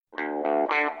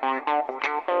Good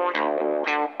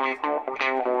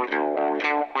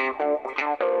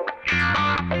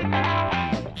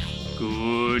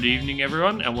evening,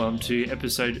 everyone, and welcome to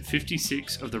episode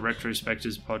 56 of the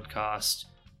Retrospectors podcast,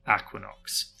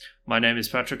 Aquinox. My name is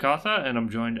Patrick Arthur, and I'm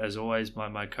joined, as always, by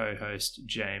my co-host,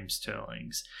 James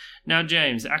Turlings. Now,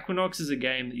 James, Aquinox is a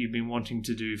game that you've been wanting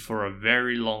to do for a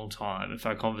very long time, if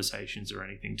our conversations are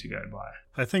anything to go by.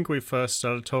 I think we first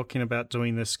started talking about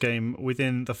doing this game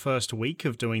within the first week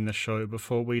of doing the show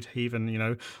before we'd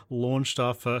even, launched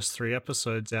our first 3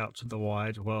 episodes out to the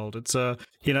wide world. It's a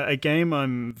game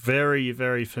I'm very,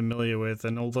 very familiar with,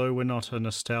 and although we're not a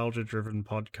nostalgia-driven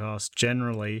podcast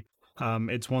generally,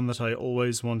 it's one that I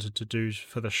always wanted to do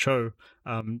for the show,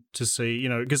 to see,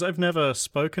 because I've never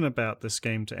spoken about this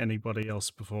game to anybody else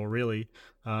before, really.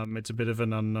 It's a bit of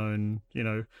an unknown,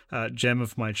 gem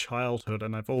of my childhood,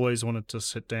 and I've always wanted to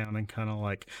sit down and kind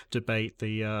of debate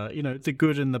the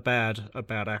good and the bad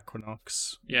about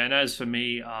Aquinox. Yeah, and as for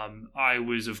me, I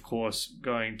was, of course,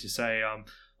 going to say,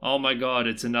 oh my god,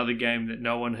 it's another game that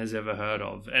no one has ever heard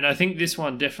of. And I think this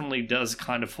one definitely does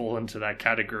kind of fall into that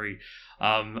category.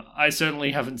 I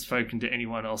certainly haven't spoken to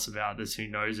anyone else about this who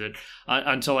knows it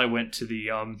until I went to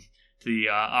the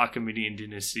Archimedean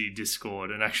Dynasty Discord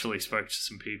and actually spoke to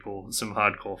some people, some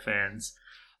hardcore fans.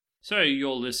 So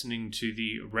you're listening to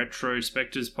the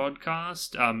Retrospectors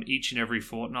podcast. Each and every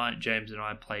fortnight, James and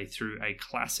I play through a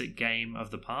classic game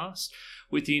of the past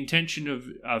with the intention of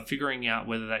figuring out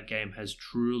whether that game has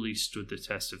truly stood the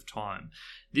test of time.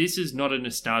 This is not a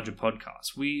nostalgia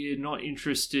podcast. We're not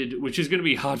interested, which is going to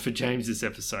be hard for James this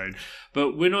episode,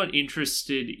 but we're not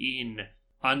interested in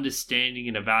understanding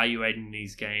and evaluating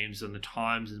these games and the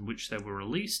times in which they were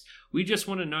released. We just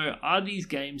want to know, are these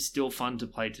games still fun to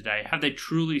play today? Have they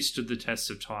truly stood the test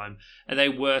of time? Are they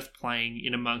worth playing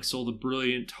in amongst all the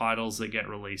brilliant titles that get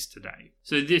released today?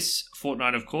 So this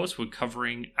fortnight, of course, we're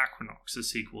covering Aquinox, a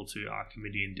sequel to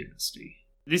Archimedean Dynasty.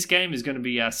 This game is going to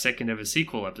be our second ever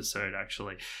sequel episode,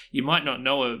 actually. You might not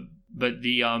know it, but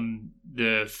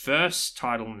the first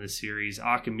title in the series,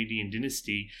 Archimedean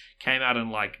Dynasty, came out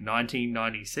in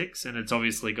 1996, and it's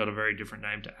obviously got a very different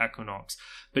name to Aquinox.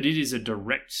 But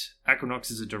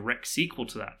Aquinox is a direct sequel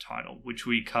to that title, which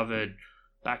we covered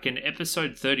back in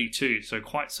episode 32, so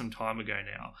quite some time ago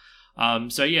now.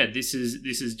 This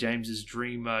is James's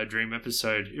dream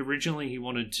episode. Originally, he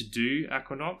wanted to do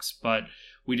Aquinox, but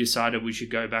we decided we should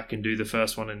go back and do the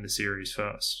first one in the series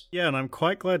first. Yeah, and I'm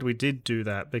quite glad we did do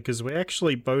that, because we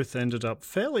actually both ended up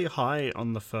fairly high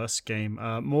on the first game,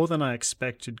 more than I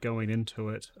expected going into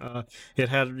it. It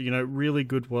had, really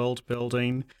good world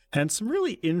building and some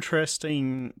really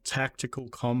interesting tactical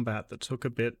combat that took a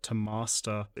bit to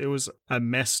master. It was a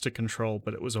mess to control,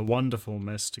 but it was a wonderful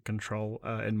mess to control,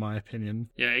 in my opinion.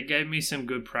 Yeah, it gave me some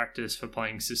good practice for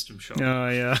playing System Shock. Oh,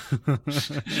 yeah.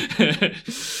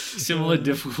 Similar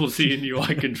difficulty in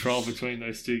UI control between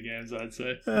those two games, I'd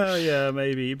say. Oh, yeah,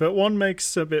 maybe. But one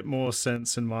makes a bit more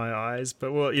sense in my eyes.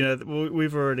 But,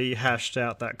 we've already hashed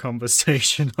out that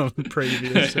conversation on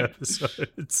previous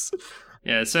episodes.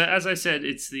 Yeah, so as I said,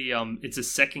 it's a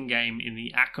second game in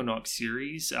the Aquinox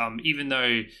series. Even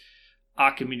though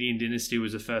Archimedean Dynasty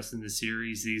was the first in the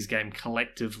series, these games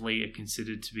collectively are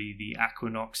considered to be the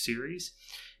Aquinox series.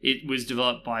 It was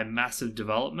developed by Massive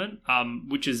Development,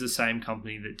 which is the same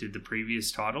company that did the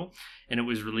previous title, and it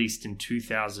was released in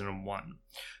 2001.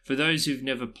 For those who've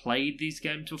never played these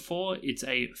games before, it's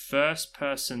a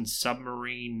first-person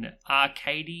submarine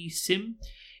arcade sim.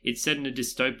 It's set in a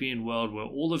dystopian world where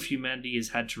all of humanity has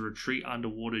had to retreat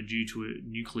underwater due to a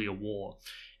nuclear war.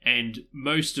 And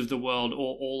most of the world,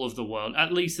 or all of the world,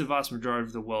 at least the vast majority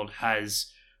of the world,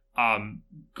 has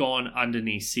gone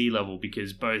underneath sea level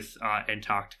because both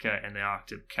Antarctica and the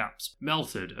Arctic caps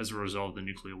melted as a result of the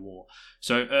nuclear war.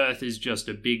 So Earth is just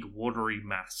a big watery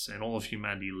mass, and all of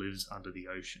humanity lives under the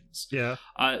oceans. Yeah.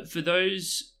 For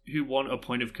those who want a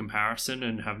point of comparison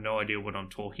and have no idea what I'm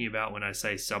talking about when I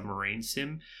say submarine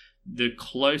sim, the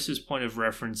closest point of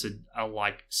reference are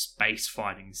like space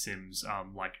fighting sims,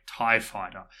 like TIE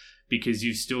Fighter, because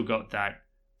you've still got that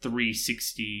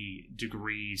 360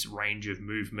 degrees range of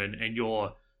movement, and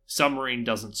your submarine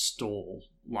doesn't stall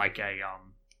like a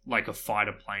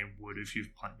fighter plane would if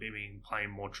you've been playing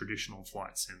more traditional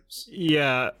flight sims.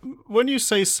 Yeah, when you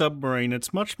say submarine,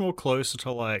 it's much more closer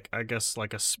to a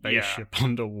spaceship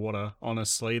underwater,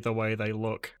 honestly, the way they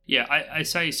look. Yeah, I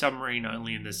say submarine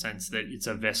only in the sense that it's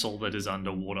a vessel that is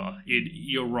underwater.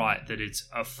 You're right that it's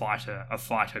a fighter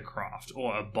craft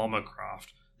or a bomber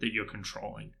craft that you're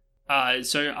controlling.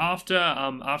 So after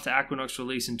Aquanox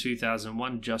release in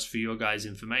 2001, just for your guys'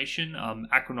 information,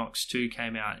 Aquanox 2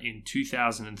 came out in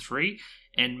 2003.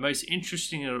 And most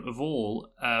interesting of all,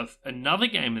 another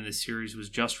game in the series was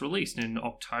just released in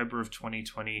October of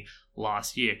 2020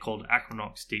 last year called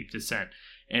Aquanox Deep Descent.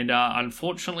 And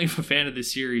unfortunately for fan of the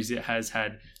series, it has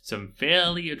had some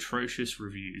fairly atrocious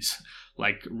reviews.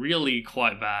 Like, really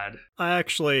quite bad. I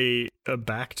actually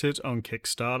backed it on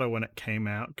Kickstarter when it came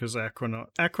out because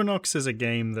Aquanox is a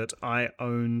game that I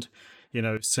owned,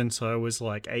 since I was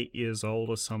like 8 years old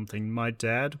or something. My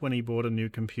dad, when he bought a new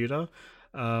computer,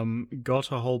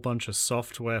 got a whole bunch of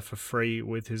software for free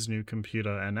with his new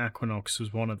computer, and Aquanox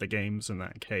was one of the games in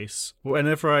that case.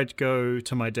 Whenever I'd go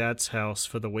to my dad's house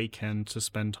for the weekend to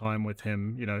spend time with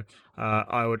him,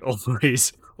 I would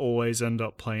always end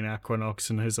up playing Aquanox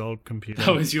in his old computer.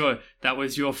 That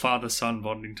was your father-son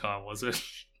bonding time, was it?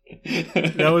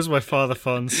 That was my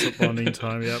father-son bonding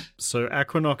time, yep. So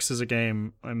Aquanox is a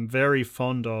game I'm very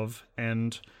fond of,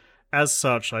 and as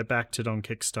such, I backed it on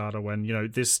Kickstarter when,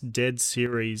 this dead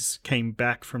series came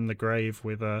back from the grave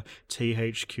with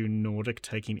THQ Nordic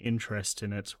taking interest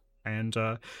in it. And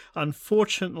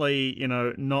unfortunately,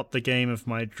 not the game of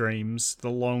my dreams, the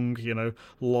long,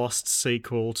 lost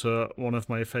sequel to one of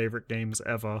my favorite games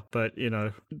ever. But,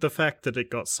 the fact that it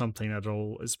got something at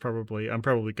all is I'm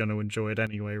probably going to enjoy it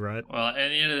anyway, right? Well, at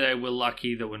the end of the day, we're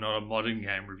lucky that we're not a modern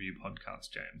game review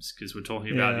podcast, James, because we're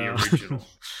talking about the original.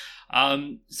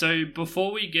 So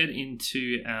before we get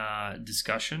into our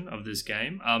discussion of this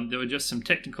game, there were just some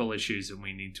technical issues that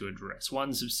we need to address.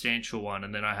 One substantial one,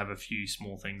 and then I have a few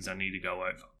small things I need to go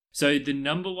over. So the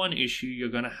number one issue you're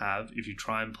going to have if you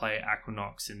try and play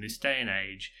Aquanox in this day and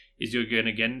age is you're going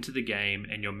to get into the game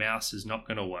and your mouse is not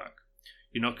going to work.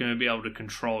 You're not going to be able to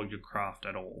control your craft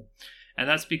at all. And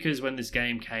that's because when this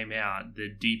game came out, the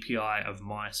DPI of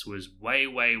mice was way,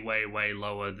 way, way, way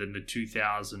lower than the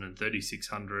 2000 and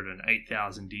 3600 and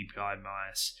 8000 DPI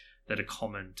mice that are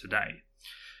common today.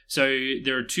 So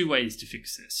there are two ways to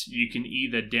fix this. You can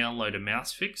either download a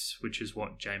mouse fix, which is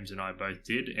what James and I both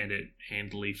did, and it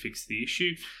handily fixed the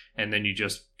issue. And then you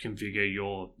just configure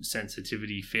your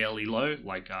sensitivity fairly low,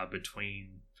 like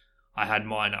between... I had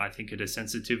mine, I think, at a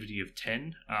sensitivity of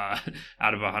 10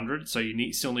 out of 100. So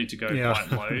you still need to go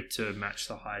quite low to match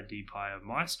the high DPI of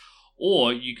mice.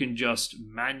 Or you can just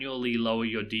manually lower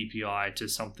your DPI to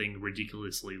something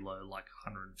ridiculously low, like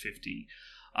 150.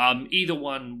 Either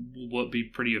one will be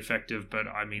pretty effective, but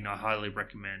I highly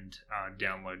recommend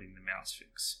downloading the mouse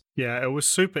fix. Yeah, it was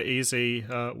super easy.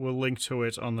 We'll link to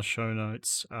it on the show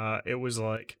notes. It was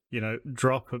like,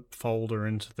 drop a folder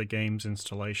into the game's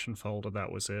installation folder.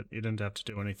 That was it. You didn't have to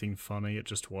do anything funny. It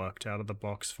just worked out of the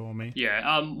box for me.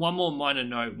 Yeah, one more minor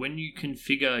note. When you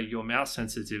configure your mouse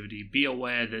sensitivity, be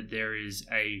aware that there is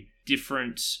a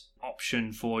different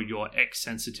option for your X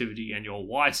sensitivity and your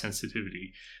Y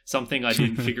sensitivity. Something I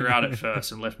didn't figure out at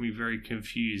first and left me very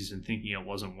confused and thinking it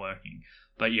wasn't working.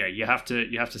 But yeah, you have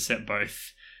to set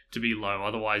both to be low.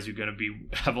 Otherwise, you're going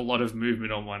to have a lot of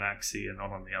movement on one axis and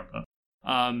not on the other.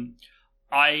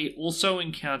 I also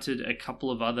encountered a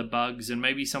couple of other bugs, and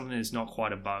maybe something that's not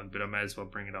quite a bug, but I may as well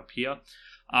bring it up here.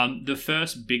 The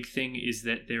first big thing is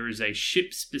that there is a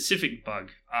ship-specific bug.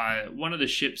 One of the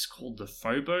ships called the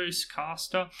Phobos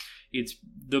Caster. It's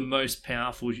the most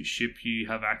powerful ship you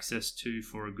have access to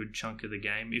for a good chunk of the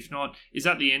game. If not, is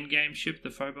that the end game ship, the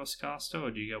Phobos Caster, or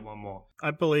do you get one more?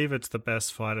 I believe it's the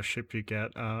best fighter ship you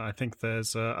get. I think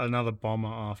there's another bomber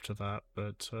after that,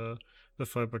 but... The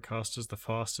Phobos is the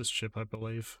fastest ship, I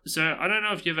believe. So I don't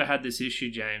know if you ever had this issue,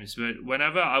 James, but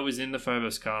whenever I was in the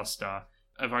Phobos Caster,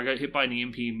 if I got hit by an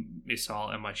EMP missile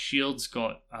and my shields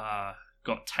got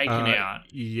taken out...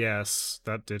 Yes,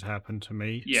 that did happen to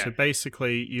me. Yeah. So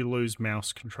basically, you lose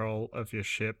mouse control of your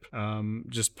ship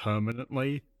just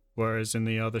permanently, whereas in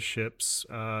the other ships,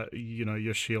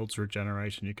 your shields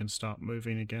regenerate and you can start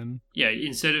moving again. Yeah,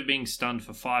 instead of being stunned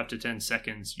for 5 to 10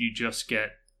 seconds, you just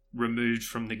get removed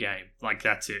from the game. Like,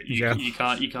 that's it. You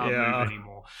can't move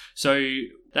anymore. So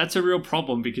that's a real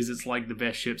problem because it's like the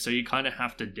best ship. So you kind of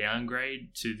have to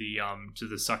downgrade to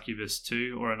the Succubus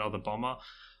 2 or another bomber.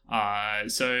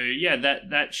 So yeah,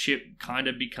 that ship kind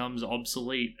of becomes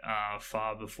obsolete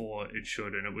far before it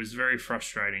should, and it was very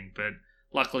frustrating, but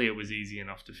luckily it was easy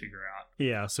enough to figure out.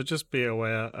 Yeah, so just be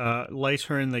aware.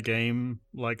 Later in the game,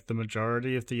 like the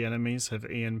majority of the enemies have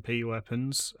EMP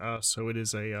weapons, so it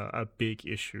is a big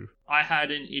issue. I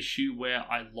had an issue where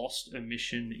I lost a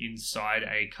mission inside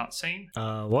a cutscene.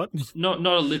 What? Not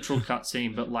a literal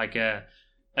cutscene, but like a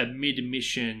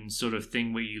mid-mission sort of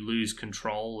thing where you lose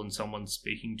control and someone's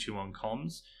speaking to you on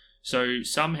comms. So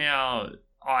somehow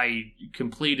I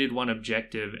completed one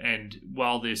objective, and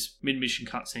while this mid-mission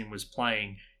cutscene was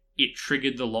playing, it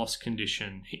triggered the lost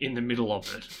condition in the middle of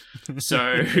it. So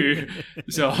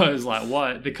I was like,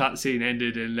 what? The cutscene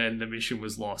ended and then the mission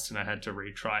was lost and I had to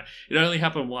retry. It only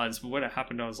happened once, but when it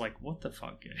happened, I was like, what the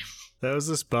fuck, game? There was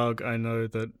this bug I know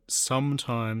that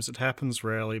sometimes, it happens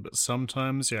rarely, but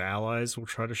sometimes your allies will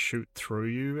try to shoot through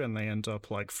you and they end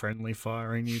up like friendly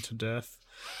firing you to death.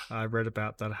 I read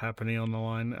about that happening on the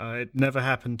line. It never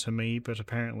happened to me, but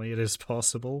apparently it is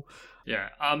possible. Yeah.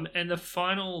 And the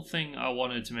final thing I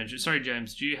wanted to mention. Sorry,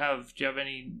 James. Do you have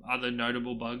any other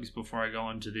notable bugs before I go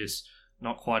on to this?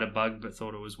 Not quite a bug, but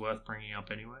thought it was worth bringing up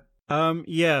anyway.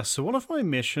 Yeah. So one of my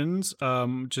missions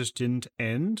just didn't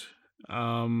end.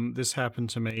 This happened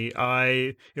to me.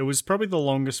 It was probably the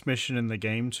longest mission in the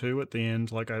game too. At the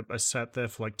end, like I sat there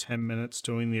for like 10 minutes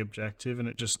doing the objective, and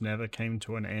it just never came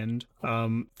to an end.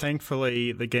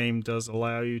 Thankfully, the game does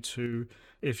allow you to,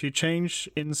 if you change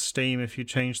in Steam, if you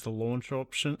change the launch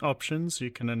options,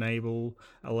 you can enable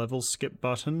a level skip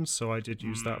button. So I did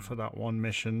use that for that one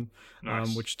mission,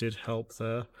 Nice. which did help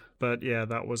there. But yeah,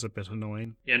 that was a bit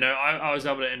annoying. Yeah, no, I was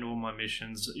able to end all my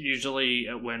missions. Usually,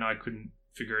 when I couldn't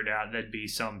figure it out, there'd be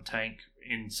some tank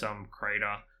in some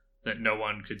crater that no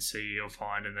one could see or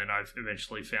find, and then I've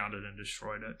eventually found it and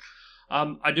destroyed it.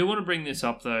 I do want to bring this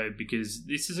up though, because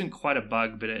this isn't quite a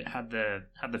bug, but it had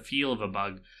the feel of a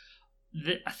bug.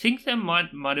 I think there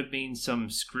might have been some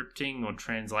scripting or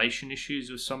translation issues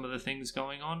with some of the things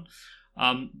going on.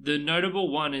 The notable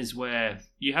one is where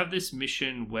you have this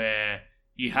mission where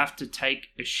you have to take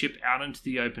a ship out into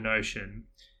the open ocean.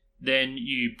 Then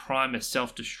you prime a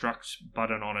self-destruct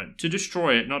button on it to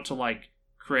destroy it, not to like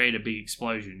create a big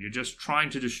explosion. You're just trying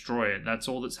to destroy it. That's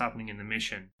all that's happening in the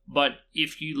mission. But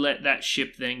if you let that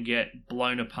ship then get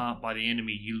blown apart by the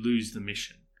enemy, you lose the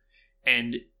mission.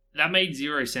 And that made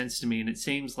zero sense to me, and it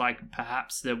seems like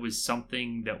perhaps there was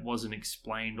something that wasn't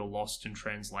explained or lost in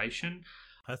translation.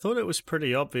 I thought it was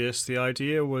pretty obvious. The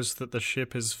idea was that the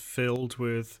ship is filled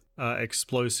with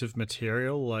explosive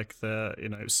material, like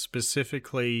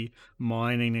specifically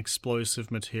mining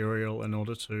explosive material in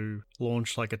order to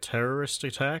launch like a terrorist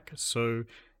attack. So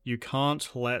you can't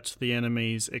let the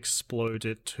enemies explode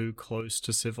it too close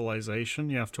to civilization.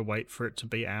 You have to wait for it to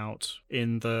be out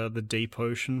in the deep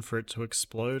ocean for it to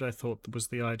explode, I thought was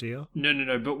the idea.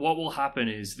 No. But what will happen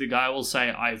is the guy will say,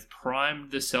 I've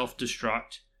primed the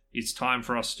self-destruct. It's time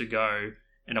for us to go.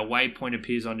 And a waypoint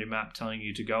appears on your map telling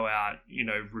you to go out,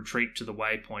 retreat to the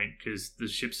waypoint because the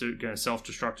ships are going to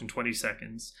self-destruct in 20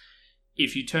 seconds.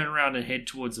 If you turn around and head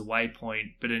towards the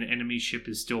waypoint, but an enemy ship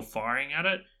is still firing at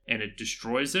it and it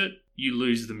destroys it, you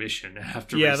lose the mission and have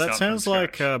to restart. Yeah, that sounds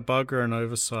like a bug or an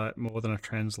oversight more than a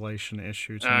translation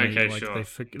issue to me. Okay, like sure.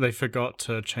 They forgot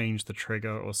to change the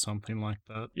trigger or something like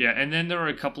that. Yeah, and then there were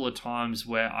a couple of times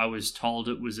where I was told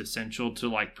it was essential to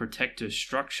like protect a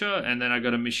structure, and then I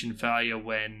got a mission failure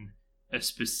when a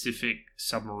specific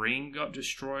submarine got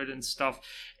destroyed and stuff.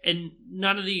 And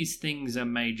none of these things are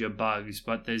major bugs,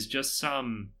 but there's a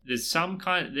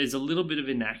little bit of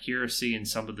inaccuracy in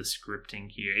some of the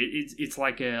scripting here. It's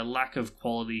like a lack of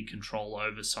quality control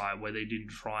oversight where they didn't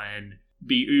try and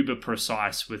be uber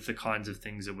precise with the kinds of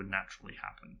things that would naturally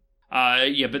happen.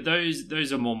 But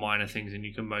those are more minor things, and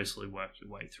you can mostly work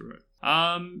your way through it.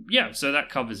 So that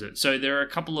covers it. So there are a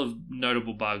couple of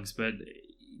notable bugs, but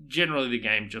generally the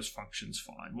game just functions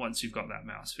fine once you've got that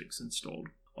mouse fix installed.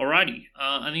 Alrighty,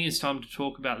 I think it's time to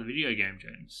talk about the video game,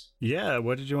 James. Yeah,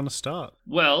 where did you want to start?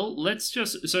 Well, let's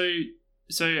just... So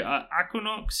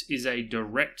Aquanox is a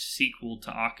direct sequel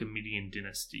to Archimedean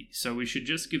Dynasty, so we should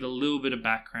just give a little bit of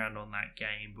background on that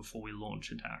game before we launch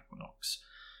into Aquanox.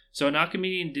 So in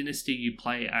Archimedean Dynasty, you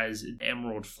play as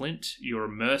Emerald Flint. You're a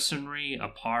mercenary, a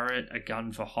pirate, a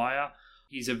gun for hire.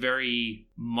 He's a very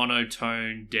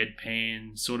monotone,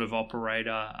 deadpan sort of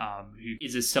operator who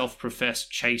is a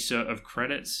self-professed chaser of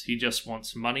credits. He just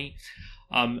wants money.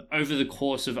 Over the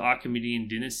course of Archimedean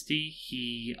Dynasty,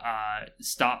 he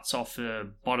starts off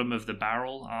the bottom of the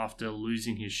barrel after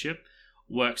losing his ship,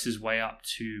 works his way up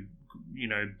to,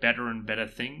 better and better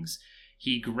things.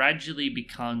 He gradually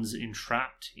becomes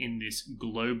entrapped in this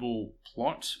global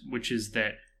plot, which is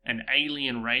that an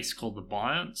alien race called the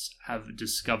Bionts have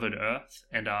discovered Earth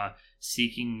and are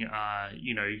seeking,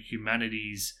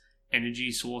 humanity's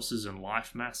energy sources and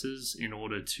life masses in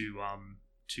order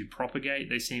to propagate.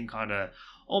 They seem kind of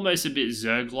almost a bit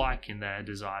Zerg-like in their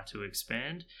desire to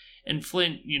expand. And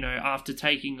Flint, after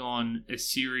taking on a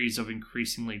series of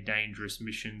increasingly dangerous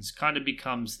missions, kind of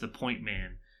becomes the point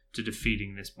man to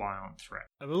defeating this Biont threat.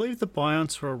 I believe the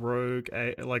Bionts were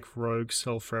rogue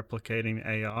self-replicating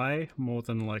AI more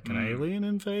than like an alien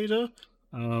invader.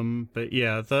 But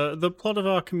yeah, the plot of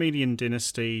Archimedean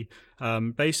Dynasty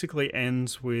basically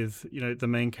ends with, you know, the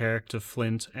main character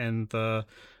Flint and the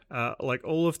like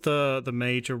all of the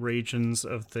major regions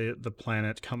of the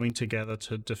planet coming together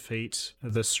to defeat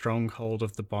the stronghold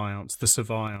of the Bionts, the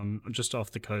Savion, just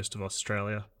off the coast of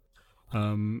Australia.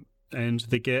 And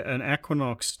an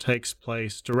equinox takes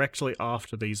place directly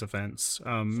after these events.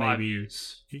 5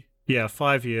 years. Yeah,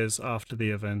 5 years after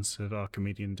the events of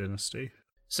Archimedean Dynasty.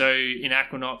 So in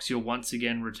Equinox, you'll once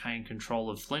again retain control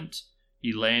of Flint.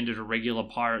 You land at a regular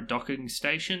pirate docking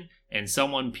station, and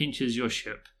someone pinches your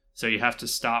ship. So you have to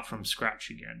start from scratch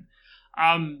again.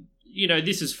 You know,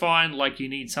 this is fine. Like, you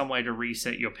need some way to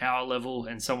reset your power level,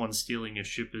 and someone stealing your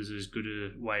ship is as good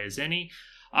a way as any.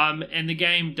 And the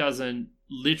game doesn't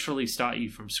literally start you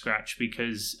from scratch,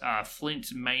 because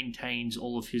Flint maintains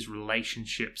all of his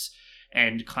relationships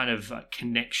and kind of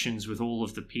connections with all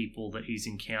of the people that he's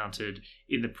encountered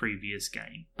in the previous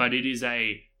game. But it is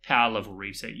a power level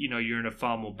reset. You know, you're in a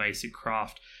far more basic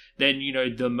craft than, you know,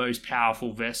 the most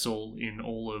powerful vessel in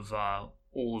all of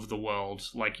the world,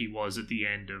 like he was at the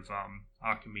end of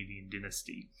Archimedean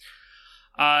Dynasty.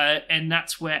 And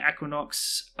that's where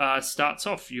Equinox starts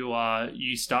off.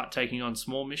 You start taking on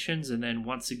small missions, and then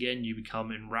once again you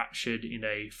become enraptured in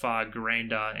a far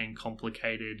grander and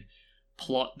complicated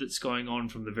plot that's going on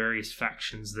from the various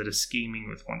factions that are scheming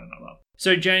with one another.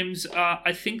 So, James,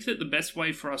 I think that the best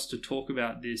way for us to talk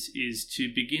about this is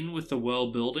to begin with the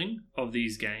world building of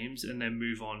these games, and then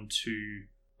move on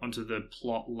onto the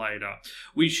plot later.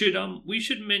 We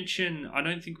should mention, I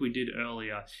don't think we did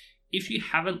earlier, if you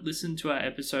haven't listened to our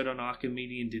episode on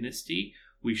Archimedean Dynasty,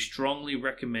 we strongly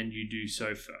recommend you do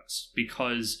so first,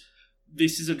 because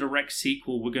this is a direct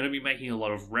sequel. We're going to be making a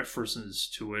lot of references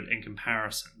to it and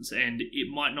comparisons, and it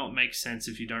might not make sense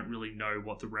if you don't really know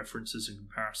what the references and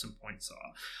comparison points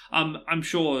are. I'm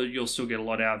sure you'll still get a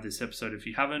lot out of this episode if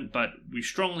you haven't, but we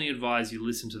strongly advise you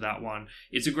listen to that one.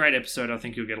 It's a great episode. I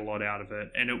think you'll get a lot out of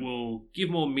it, and it will give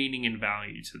more meaning and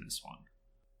value to this one.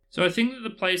 So I think that the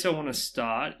place I want to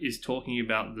start is talking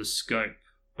about the scope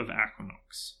of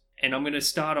Equinox. And I'm going to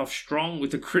start off strong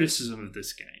with a criticism of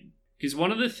this game. Because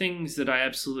one of the things that I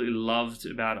absolutely loved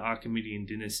about Archimedean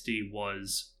Dynasty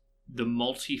was the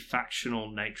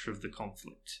multi-factional nature of the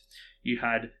conflict. You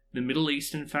had the Middle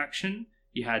Eastern faction,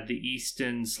 you had the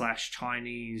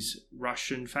Eastern/Chinese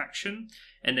Russian faction,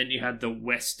 and then you had the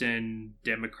Western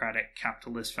Democratic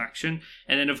Capitalist faction,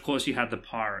 and then of course you had the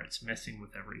pirates messing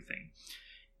with everything.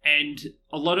 And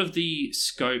a lot of the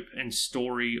scope and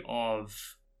story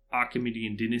of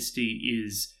Archimedean Dynasty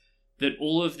is that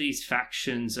all of these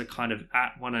factions are kind of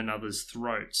at one another's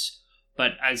throats.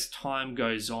 But as time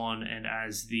goes on, and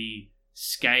as the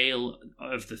scale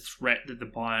of the threat that the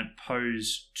Biont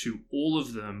pose to all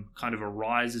of them kind of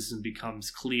arises and becomes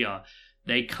clear,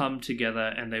 they come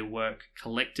together and they work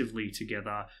collectively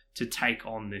together to take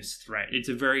on this threat. It's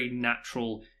a very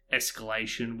natural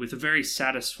escalation with a very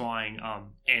satisfying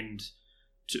end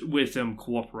with them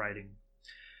cooperating.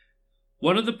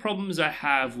 One of the problems I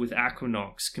have with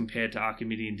Equinox compared to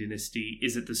Archimedean Dynasty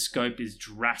is that the scope is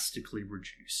drastically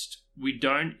reduced. We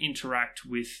don't interact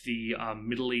with the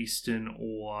Middle Eastern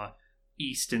or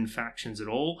Eastern factions at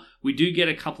all. We do get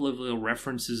a couple of little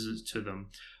references to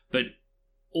them, but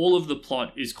all of the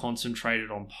plot is concentrated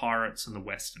on pirates and the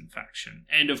Western faction.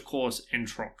 And of course,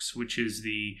 Entrox, which is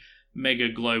the mega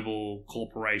global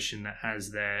corporation that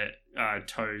has their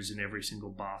toes in every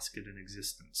single basket in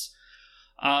existence.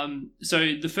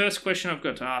 So the first question I've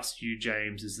got to ask you,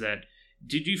 James, is that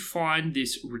did you find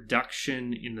this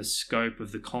reduction in the scope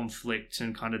of the conflict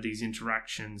and kind of these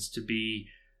interactions to be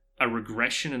a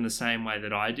regression in the same way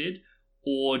that I did?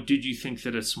 Or did you think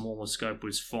that a smaller scope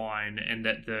was fine and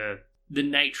that the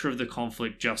nature of the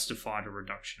conflict justified a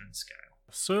reduction in scale?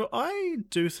 So I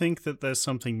do think that there's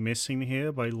something missing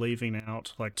here by leaving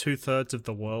out like 2/3 of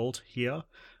the world here.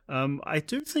 I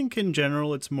do think in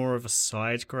general it's more of a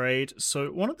side grade.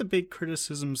 So one of the big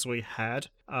criticisms we had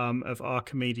of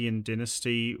Archimedean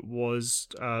Dynasty was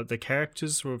the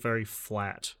characters were very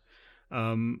flat.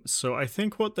 So I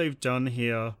think what they've done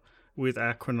here with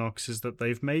Equinox is that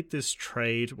they've made this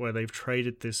trade where they've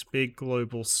traded this big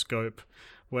global scope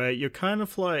where you're kind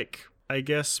of like, I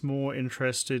guess, more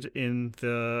interested in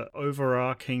the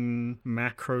overarching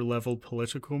macro level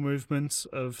political movements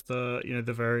of the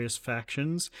various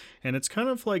factions, and it's kind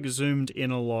of like zoomed in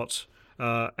a lot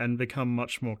and become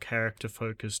much more character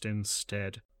focused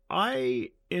instead.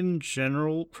 I in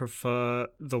general prefer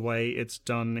the way it's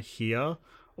done here,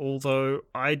 although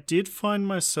I did find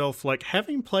myself like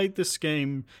having played this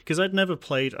game because I'd never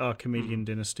played Archimedean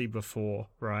Dynasty before,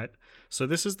 right? So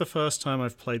this is the first time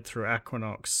I've played through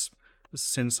Equinox.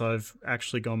 since I've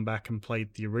actually gone back and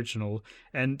played the original.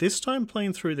 And this time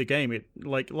playing through the game, it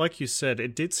like you said,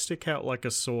 it did stick out like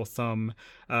a sore thumb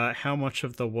how much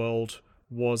of the world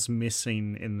was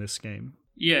missing in this game.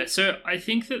 Yeah, so I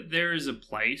think that there is a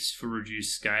place for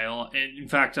reduced scale, and in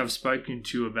fact, I've spoken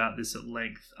to you about this at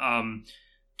length.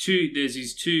 There's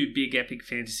these two big epic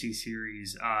fantasy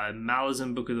series,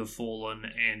 Malazan Book of the Fallen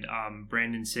and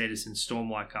Brandon Sanderson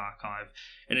Stormlight Archive,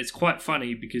 and it's quite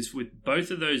funny because with both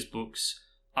of those books,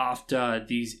 after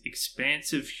these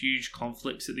expansive, huge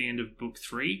conflicts at the end of Book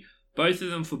 3, both of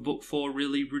them for Book 4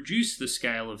 really reduce the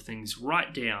scale of things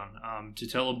right down to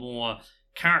tell a more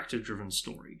character-driven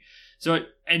story. So,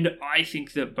 and I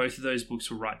think that both of those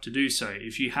books were right to do so.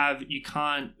 You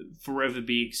can't forever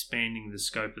be expanding the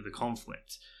scope of the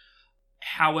conflict.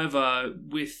 However,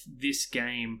 with this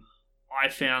game, I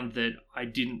found that I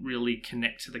didn't really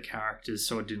connect to the characters,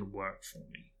 so it didn't work for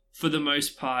me. For the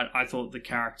most part, I thought the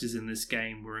characters in this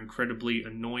game were incredibly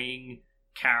annoying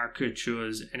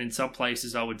caricatures, and in some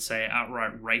places I would say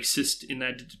outright racist in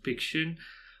their depiction.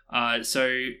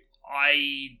 So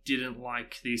I didn't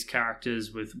like these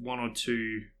characters with one or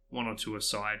two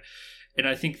aside. And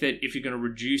I think that if you're going to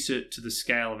reduce it to the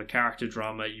scale of a character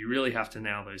drama, you really have to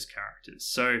nail those characters.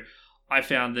 So I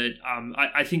found that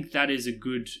I think that is a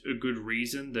good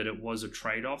reason that it was a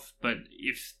trade-off. But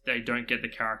if they don't get the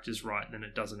characters right, then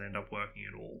it doesn't end up working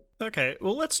at all. Okay,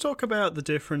 well, let's talk about the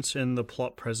difference in the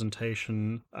plot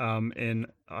presentation in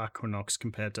Equinox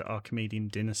compared to Archimedean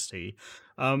Dynasty.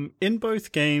 In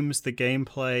both games, the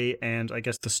gameplay and I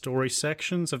guess the story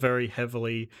sections are very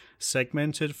heavily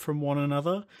segmented from one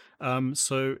another.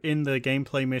 So in the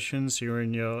gameplay missions, you're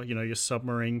in your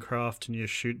submarine craft and you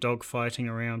shoot dogfighting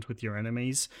around with your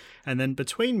enemies. And then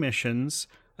between missions,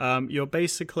 you're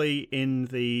basically in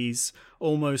these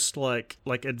almost like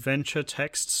adventure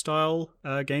text style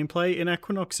gameplay. In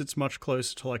Equinox, it's much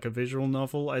closer to like a visual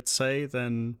novel, I'd say,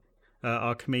 than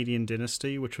Archimedean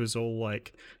Dynasty, which was all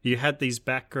like you had these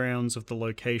backgrounds of the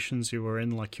locations you were in,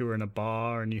 like you were in a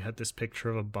bar and you had this picture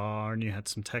of a bar and you had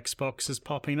some text boxes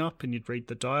popping up and you'd read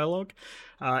the dialogue.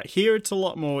 Here it's a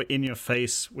lot more in your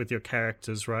face with your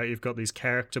characters, right? You've got these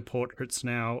character portraits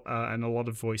now and a lot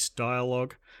of voice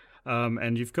dialogue.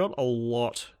 And you've got a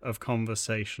lot of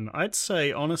conversation. I'd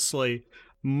say, honestly,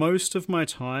 most of my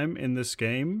time in this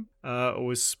game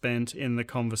was spent in the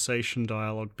conversation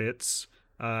dialogue bits,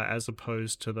 as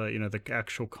opposed to the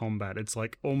actual combat. It's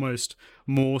like almost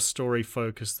more story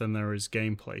focused than there is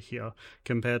gameplay here,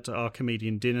 compared to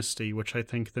Archimedean Dynasty, which I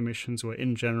think the missions were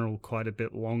in general quite a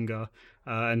bit longer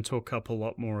and took up a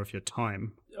lot more of your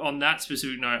time. On that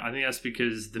specific note, I think that's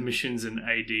because the missions in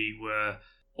AD were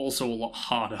also a lot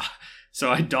harder.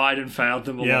 So I died and failed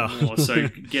them a lot more. So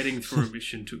getting through a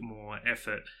mission took more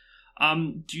effort.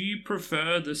 Do you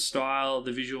prefer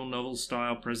the visual novel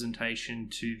style presentation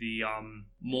to the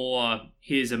more,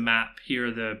 here's a map, here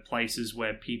are the places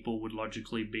where people would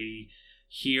logically be,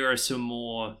 here are some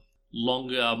more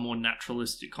longer, more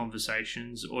naturalistic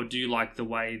conversations, or do you like the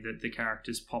way that the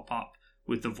characters pop up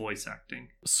with the voice acting?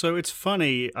 So it's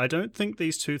funny, I don't think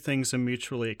these two things are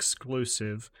mutually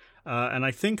exclusive. And I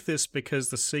think this because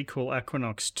the sequel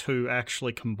Equinox 2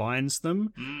 actually combines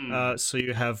them, so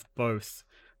you have both.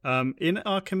 In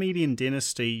Archimedean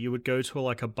Dynasty, you would go to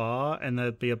a bar and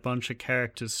there'd be a bunch of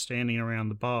characters standing around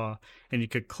the bar and you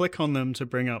could click on them to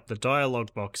bring up the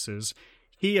dialogue boxes.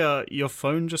 Here, your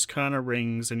phone just kind of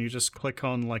rings and you just click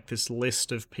on this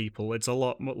list of people. It's a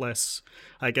lot less,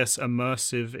 I guess,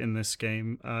 immersive in this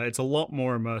game. It's a lot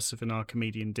more immersive in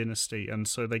Archimedean Dynasty, and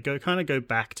so they go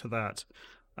back to that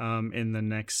in the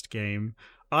next game.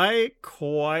 I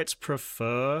quite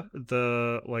prefer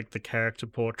the character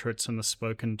portraits and the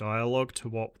spoken dialogue to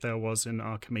what there was in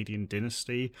Archimedean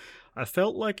Dynasty. I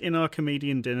felt like in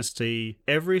Archimedean Dynasty,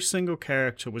 every single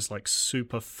character was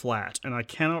super flat, and I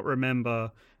cannot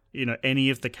remember, any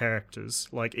of the characters.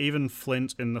 Even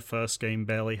Flint in the first game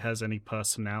barely has any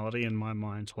personality in my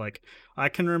mind. I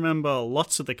can remember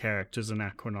lots of the characters in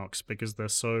Equinox because they're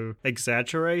so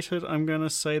exaggerated, I'm gonna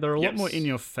say. They're a lot more in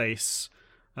your face.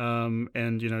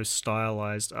 And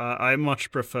stylized. I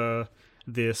much prefer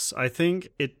this. I think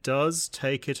it does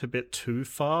take it a bit too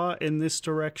far in this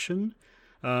direction.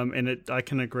 And I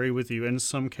can agree with you. In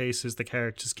some cases, the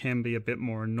characters can be a bit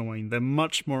more annoying. They're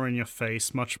much more in your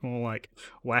face, much more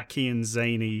wacky and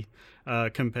zany,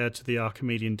 compared to the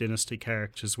Archimedean Dynasty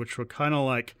characters, which were kind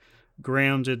of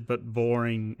grounded but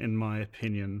boring in my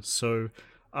opinion. So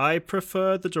I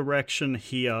prefer the direction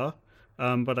here.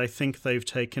 But I think they've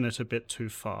taken it a bit too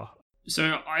far.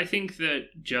 So I think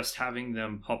that just having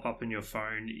them pop up in your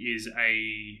phone is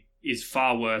a is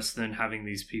far worse than having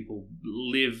these people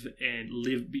live,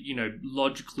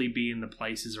 logically be in the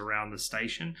places around the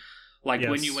station. Like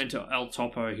when you went to El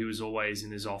Topo, he was always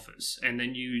in his office, and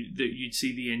then you'd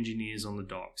see the engineers on the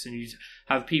docks, and you'd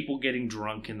have people getting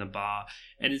drunk in the bar.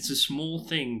 And it's a small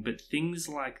thing, but things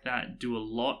like that do a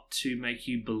lot to make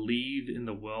you believe in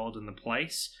the world and the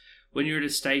place. When you're at a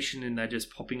station and they're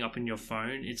just popping up in your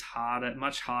phone, it's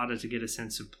much harder to get a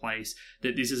sense of place,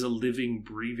 that this is a living,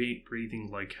 breathing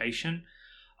location.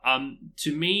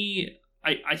 To me,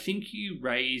 I think you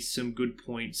raised some good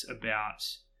points about...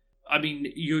 I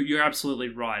mean, you're absolutely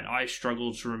right. I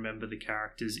struggle to remember the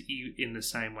characters in the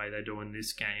same way they do in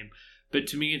this game. But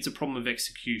to me, it's a problem of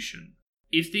execution.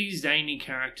 If these zany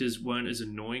characters weren't as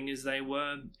annoying as they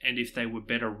were, and if they were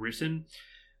better written...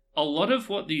 a lot of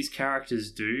what these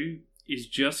characters do is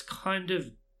just kind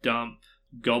of dump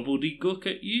gobbledygook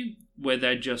at you, where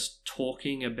they're just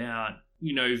talking about,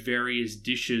 various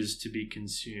dishes to be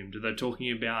consumed. They're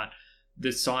talking about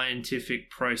the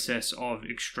scientific process of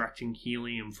extracting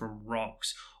helium from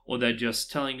rocks, or they're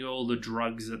just telling you all the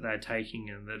drugs that they're taking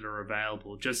and that are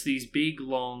available. Just these big,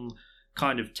 long,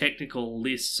 kind of technical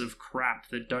lists of crap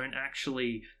that don't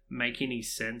actually make any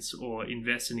sense or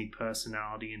invest any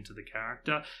personality into the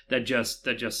character. They're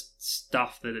just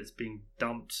stuff that it's being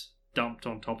dumped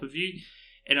on top of you.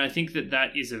 And I think that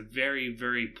is a very,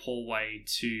 very poor way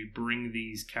to bring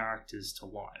these characters to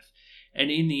life. And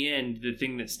in the end, the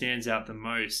thing that stands out the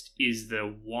most is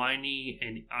the whiny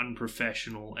and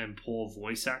unprofessional and poor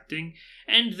voice acting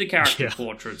and the character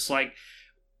portraits. Like,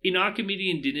 in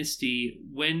Archimedean Dynasty,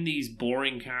 when these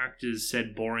boring characters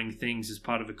said boring things as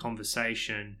part of a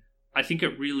conversation, I think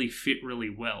it really fit really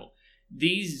well.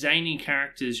 These zany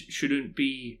characters shouldn't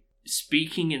be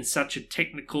speaking in such a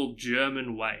technical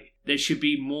German way. There should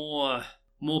be more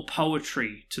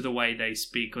poetry to the way they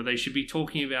speak, or they should be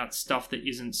talking about stuff that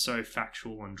isn't so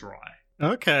factual and dry.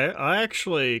 Okay, I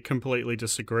actually completely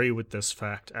disagree with this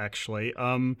fact, actually.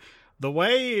 The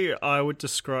way I would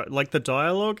describe... like, the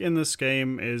dialogue in this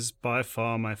game is by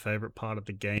far my favorite part of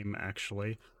the game,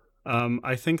 actually.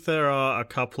 I think there are a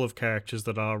couple of characters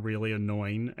that are really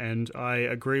annoying, and I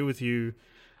agree with you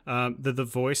that the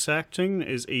voice acting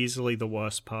is easily the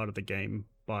worst part of the game,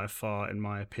 by far, in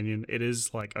my opinion. It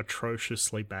is, like,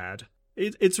 atrociously bad.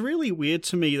 It's really weird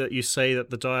to me that you say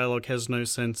that the dialogue has no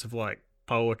sense of, like,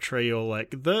 poetry, or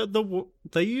like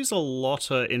they use a lot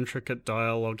of intricate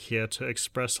dialogue here to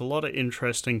express a lot of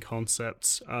interesting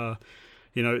concepts.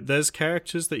 There's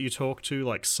characters that you talk to,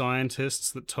 like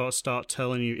scientists, that start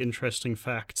telling you interesting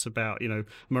facts about,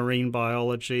 marine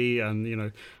biology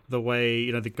and, the way,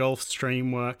 the Gulf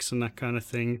Stream works and that kind of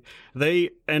thing.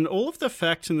 And all of the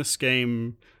facts in this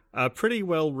game are pretty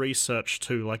well researched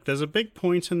too. Like, there's a big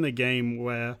point in the game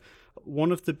where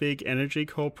one of the big energy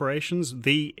corporations,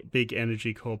 the big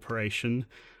energy corporation,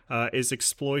 is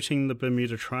exploiting the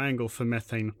Bermuda Triangle for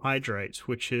methane hydrate,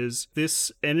 which is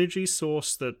this energy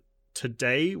source that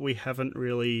today we haven't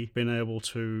really been able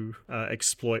to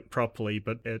exploit properly,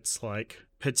 but it's like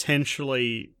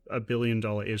potentially $1 billion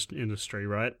industry,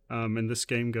 right? And this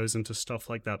game goes into stuff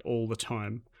like that all the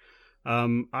time.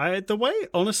 I've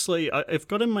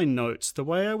got in my notes, the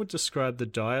way I would describe the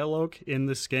dialogue in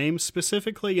this game,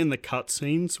 specifically in the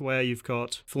cutscenes where you've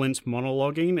got Flint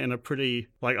monologuing in a pretty,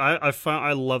 like,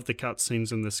 I love the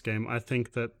cutscenes in this game. I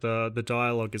think that the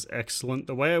dialogue is excellent.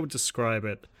 The way I would describe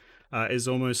it is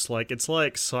almost like, it's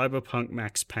like Cyberpunk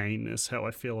Max Payne is how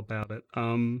I feel about it.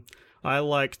 I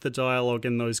like the dialogue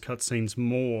in those cutscenes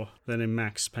more than in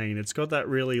Max Payne. It's got that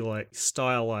really, like,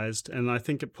 stylized, and I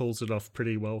think it pulls it off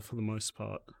pretty well for the most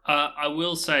part. I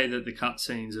will say that the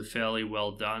cutscenes are fairly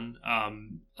well done.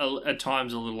 At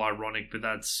times a little ironic, but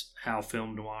that's how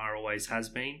film noir always has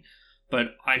been.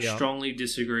 But I strongly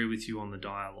disagree with you on the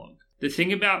dialogue. The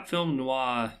thing about film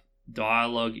noir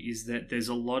dialogue is that there's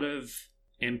a lot of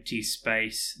empty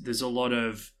space. There's a lot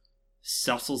of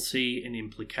subtlety and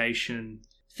implication.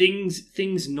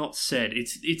 Things not said.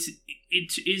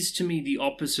 It is to me the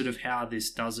opposite of how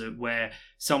this does it, where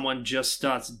someone just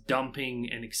starts dumping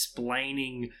and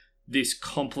explaining this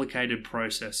complicated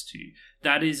process to you.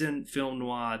 That isn't film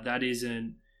noir. That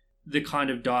isn't the kind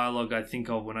of dialogue I think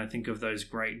of when I think of those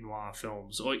great noir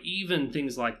films, or even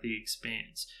things like The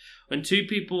Expanse. When two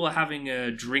people are having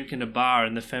a drink in a bar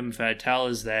and the femme fatale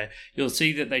is there, you'll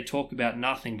see that they talk about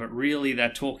nothing, but really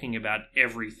they're talking about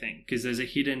everything, because there's a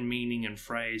hidden meaning and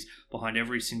phrase behind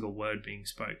every single word being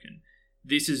spoken.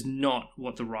 This is not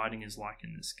what the writing is like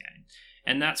in this game.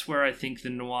 And that's where I think the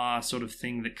noir sort of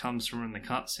thing that comes from in the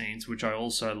cutscenes, which I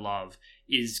also love,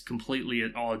 is completely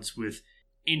at odds with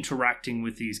interacting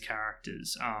with these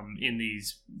characters in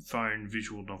these phone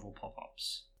visual novel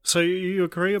pop-ups. So you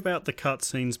agree about the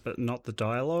cutscenes, but not the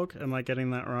dialogue? Am I getting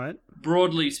that right?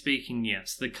 Broadly speaking,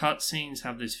 yes. The cutscenes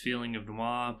have this feeling of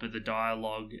noir, but the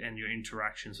dialogue and your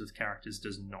interactions with characters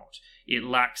does not. It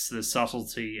lacks the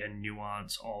subtlety and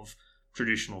nuance of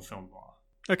traditional film noir.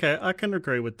 Okay, I can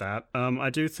agree with that.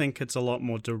 I do think it's a lot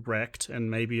more direct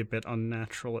and maybe a bit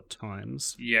unnatural at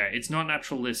times. Yeah, it's not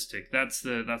naturalistic. That's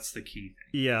the key thing.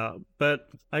 Yeah, but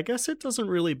I guess it doesn't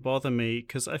really bother me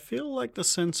because I feel like the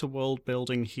sense of world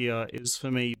building here is for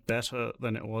me better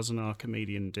than it was in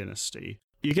Archimedean Dynasty.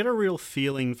 You get a real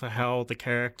feeling for how the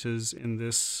characters in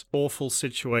this awful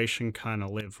situation kind of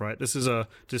live, right? This is a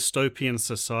dystopian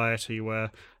society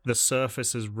where the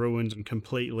surface is ruined and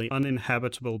completely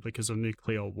uninhabitable because of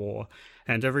nuclear war,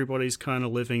 and everybody's kind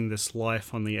of living this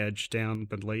life on the edge down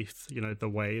beneath, the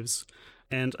waves.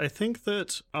 And I think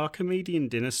that Archimedean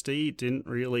Dynasty didn't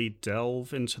really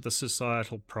delve into the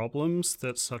societal problems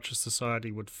that such a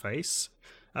society would face.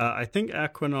 I think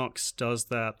Equinox does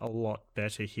that a lot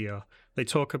better here. They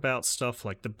talk about stuff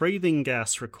like the breathing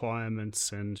gas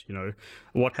requirements and,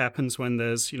 what happens when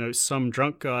there's, some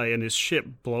drunk guy in his ship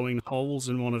blowing holes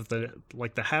in one of the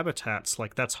habitats.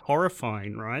 Like, that's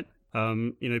horrifying, right?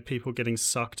 People getting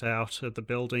sucked out of the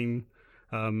building.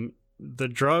 The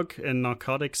drug and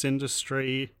narcotics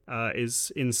industry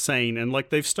is insane. And,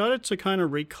 they've started to kind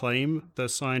of reclaim the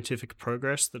scientific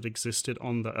progress that existed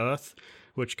on the Earth,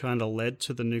 which kind of led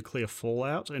to the nuclear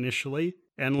fallout initially.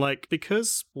 And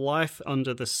because life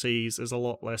under the seas is a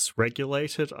lot less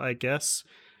regulated, I guess,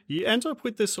 you end up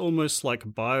with this almost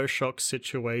Bioshock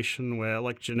situation where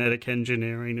genetic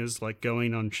engineering is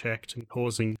going unchecked and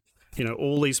causing,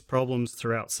 all these problems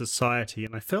throughout society.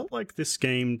 And I felt like this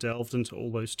game delved into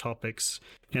all those topics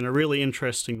in a really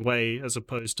interesting way as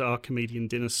opposed to Archimedean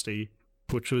Dynasty,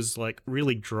 which was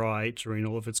really dry during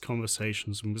all of its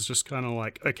conversations and was just kind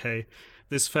of okay,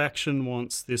 this faction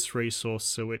wants this resource,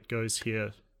 so it goes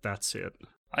here. That's it.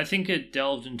 I think it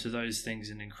delved into those things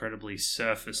in an incredibly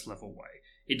surface level way.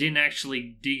 It didn't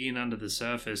actually dig in under the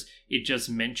surface. It just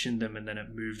mentioned them and then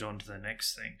it moved on to the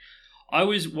next thing.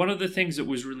 One of the things that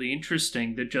was really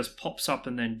interesting that just pops up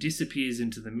and then disappears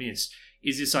into the mist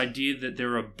is this idea that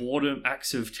there are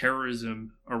acts of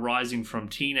terrorism arising from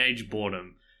teenage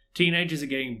boredom. Teenagers are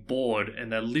getting bored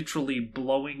and they're literally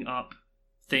blowing up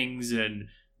things and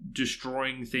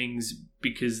destroying things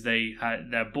because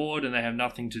they're bored and they have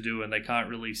nothing to do and they can't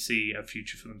really see a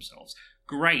future for themselves.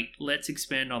 Great, let's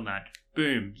expand on that.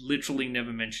 Boom, literally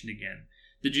never mentioned again.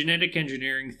 The genetic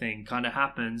engineering thing kind of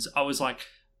happens. I was like,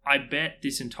 I bet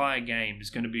this entire game is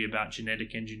going to be about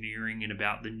genetic engineering and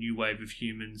about the new wave of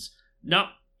humans. No,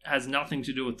 has nothing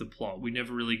to do with the plot. We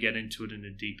never really get into it in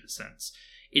a deeper sense.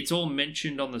 It's all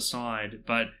mentioned on the side,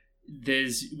 but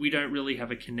we don't really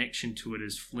have a connection to it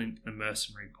as Flint, the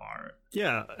mercenary pirate.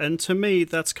 Yeah, and to me,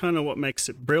 that's kind of what makes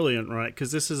it brilliant, right?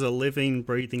 Because this is a living,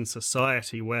 breathing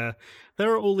society where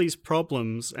there are all these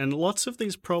problems, and lots of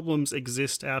these problems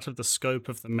exist out of the scope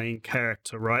of the main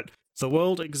character, right? The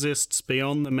world exists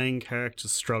beyond the main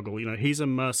character's struggle. He's a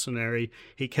mercenary.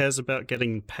 He cares about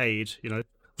getting paid.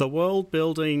 The world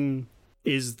building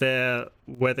is there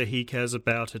whether he cares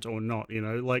about it or not.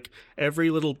 Every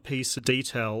little piece of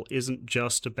detail isn't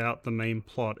just about the main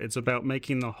plot. It's about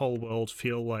making the whole world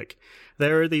feel like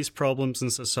there are these problems in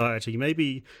society.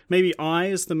 Maybe I,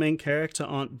 as the main character,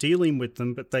 aren't dealing with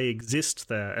them, but they exist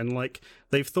there. And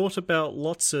they've thought about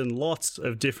lots and lots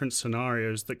of different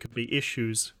scenarios that could be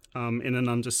issues in an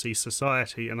undersea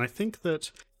society. And I think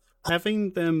that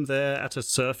having them there at a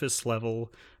surface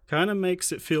level kind of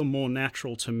makes it feel more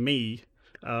natural to me,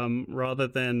 rather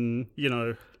than,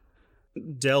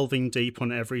 delving deep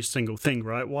on every single thing,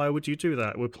 right? Why would you do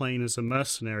that? We're playing as a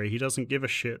mercenary. He doesn't give a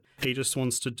shit. He just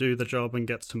wants to do the job and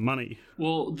get some money.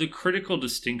 Well, the critical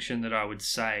distinction that I would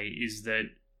say is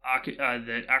that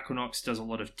that Equinox does a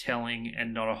lot of telling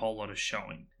and not a whole lot of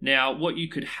showing. Now, what you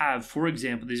could have, for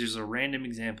example, this is a random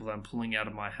example that I'm pulling out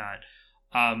of my hat.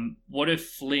 What if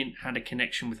Flint had a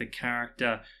connection with a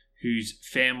character whose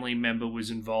family member was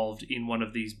involved in one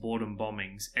of these boredom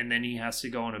bombings, and then he has to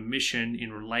go on a mission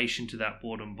in relation to that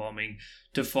boredom bombing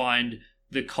to find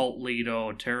the cult leader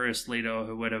or terrorist leader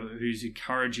or whatever who's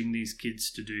encouraging these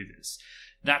kids to do this.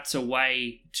 That's a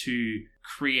way to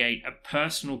create a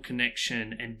personal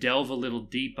connection and delve a little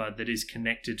deeper that is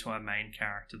connected to our main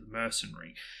character, the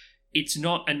mercenary. It's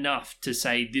not enough to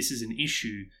say this is an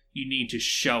issue. You need to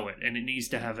show it, and it needs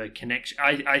to have a connection.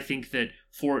 I think that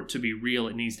for it to be real,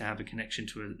 it needs to have a connection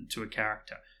to a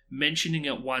character. Mentioning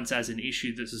it once as an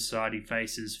issue that society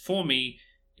faces, for me,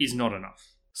 is not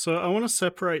enough. So I want to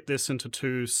separate this into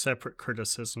two separate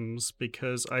criticisms,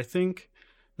 because I think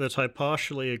that I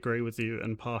partially agree with you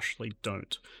and partially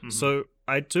don't. Mm-hmm. So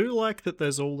I do like that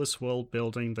there's all this world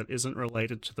building that isn't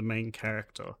related to the main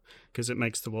character, because it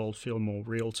makes the world feel more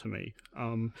real to me.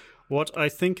 What I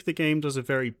think the game does a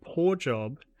very poor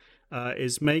job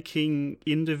is making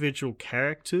individual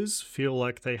characters feel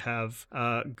like they have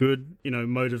good,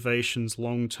 motivations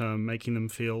long term, making them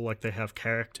feel like they have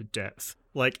character depth.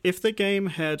 Like, if the game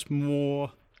had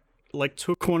more, like,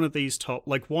 took one of these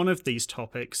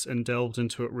topics and delved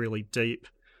into it really deep,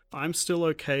 I'm still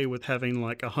okay with having,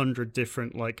 100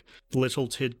 different, little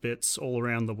tidbits all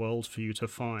around the world for you to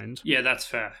find. Yeah, that's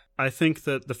fair. I think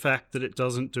that the fact that it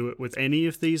doesn't do it with any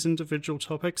of these individual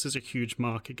topics is a huge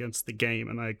mark against the game,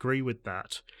 and I agree with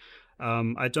that.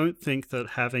 I don't think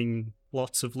that having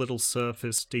lots of little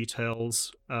surface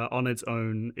details on its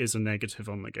own is a negative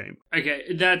on the game.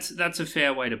 Okay, that's a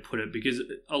fair way to put it, because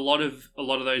a lot of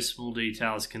those small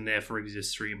details can therefore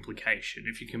exist through implication.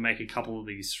 If you can make a couple of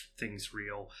these things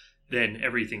real, then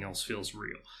everything else feels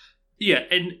real. Yeah,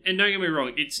 and don't get me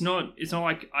wrong, it's not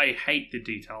like I hate the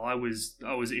detail. I was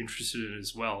interested in it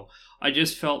as well. I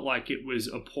just felt like it was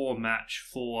a poor match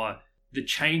for the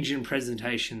change in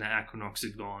presentation that Aquanox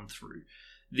had gone through.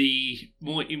 The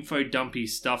more info dumpy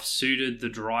stuff suited the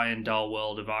dry and dull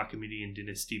world of Archimedean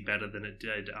Dynasty better than it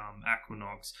did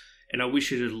Aquanox, and I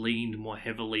wish it had leaned more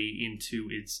heavily into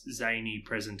its zany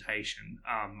presentation,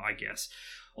 I guess.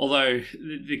 Although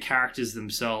the characters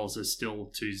themselves are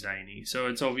still too zany, so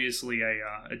it's obviously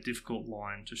a difficult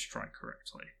line to strike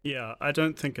correctly. Yeah, I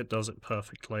don't think it does it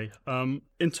perfectly.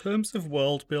 In terms of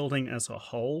world building as a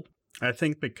whole, I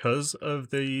think because of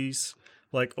these,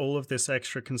 all of this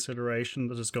extra consideration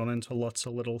that has gone into lots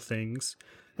of little things,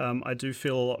 I do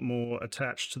feel a lot more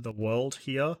attached to the world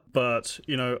here. But,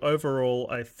 overall,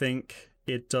 I think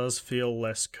it does feel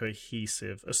less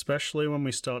cohesive, especially when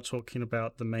we start talking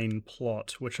about the main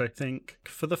plot, which I think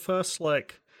for the first,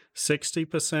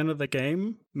 60% of the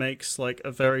game makes,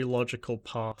 a very logical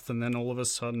path, and then all of a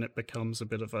sudden it becomes a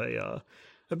bit of a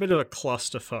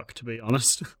clusterfuck, to be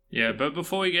honest. Yeah, but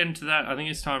before we get into that, I think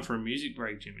it's time for a music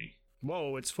break, Jimmy.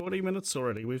 Whoa, it's 40 minutes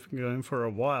already. We've been going for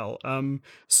a while.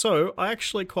 So I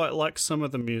actually quite like some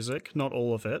of the music, not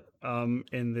all of it,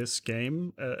 in this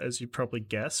game, as you probably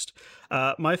guessed.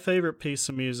 My favorite piece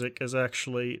of music is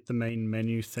actually the main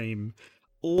menu theme.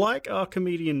 Like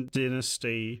Archimedean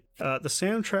Dynasty, the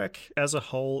soundtrack as a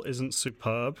whole isn't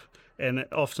superb, and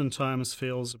it oftentimes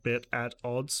feels a bit at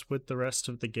odds with the rest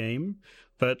of the game.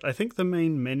 But I think the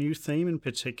main menu theme in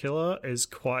particular is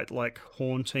quite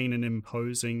haunting and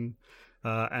imposing,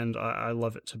 and I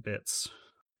love it to bits.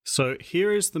 So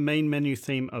here is the main menu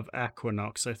theme of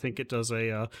Aquanox. I think it does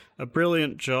a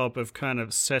brilliant job of kind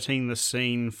of setting the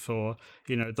scene for,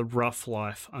 the rough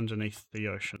life underneath the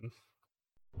ocean.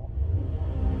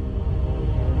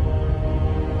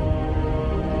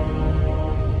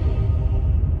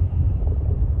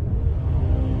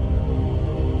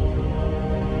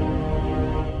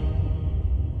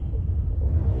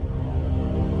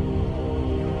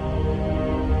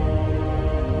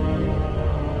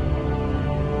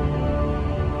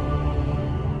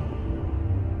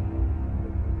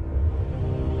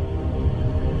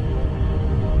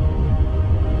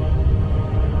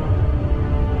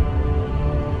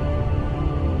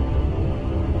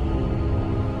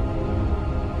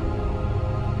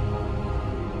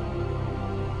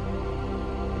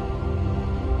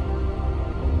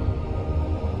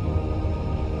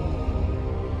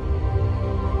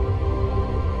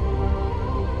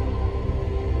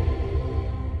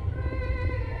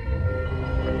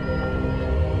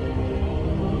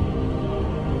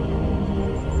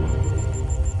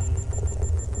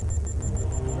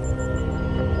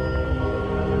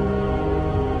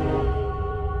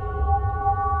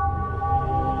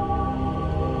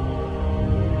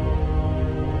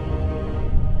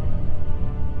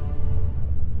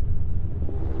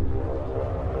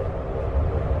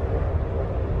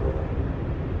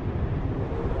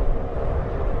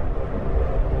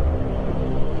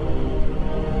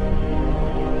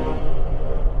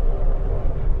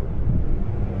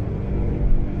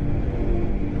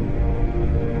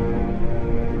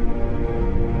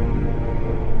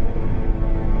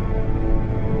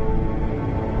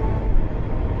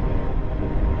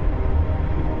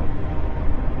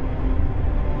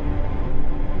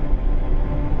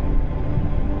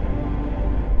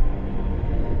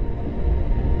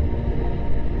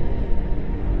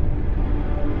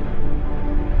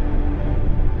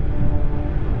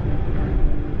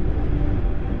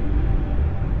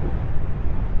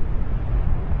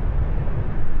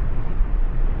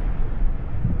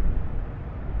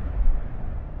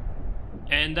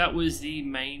 and that was the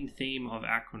main theme of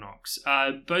Aquanox.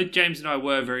 Both James and I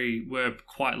were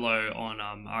quite low on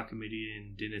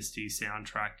Archimedean Dynasty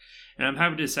soundtrack, and I'm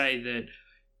happy to say that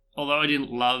although I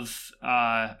didn't love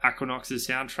Aquanox's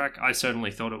soundtrack, I certainly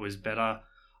thought it was better.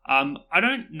 I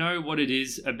don't know what it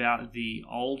is about the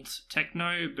old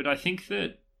techno, but I think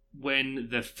that when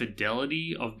the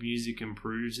fidelity of music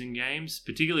improves in games,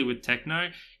 particularly with techno,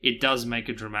 it does make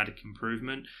a dramatic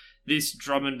improvement. This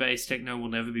drum and bass techno will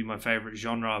never be my favorite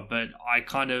genre, but I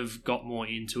kind of got more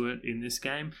into it in this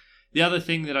game. The other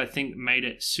thing that I think made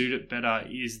it suit it better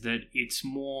is that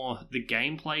the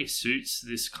gameplay suits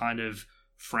this kind of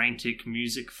frantic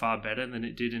music far better than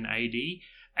it did in AD.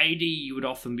 AD, you would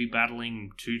often be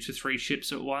battling 2 to 3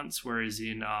 ships at once, whereas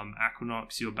in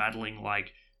Aquanox, you're battling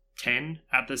like 10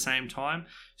 at the same time.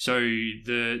 So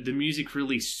the music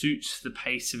really suits the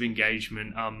pace of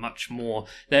engagement much more.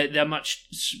 They're much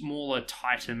smaller,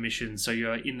 tighter missions, so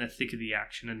you're in the thick of the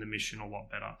action and the mission a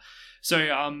lot better. So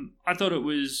I thought it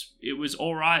was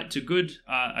all right to good.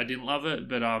 I didn't love it,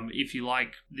 but if you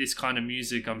like this kind of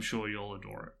music, I'm sure you'll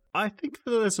adore it. I think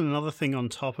that there's another thing on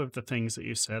top of the things that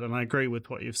you said, and I agree with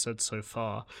what you've said so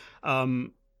far.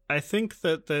 I think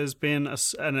that there's been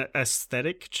an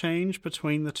aesthetic change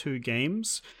between the two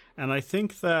games, and I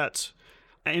think that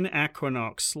in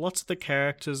Aquanox, lots of the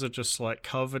characters are just like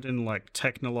covered in like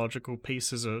technological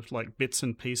pieces of like bits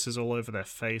and pieces all over their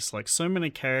face. Like so many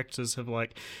characters have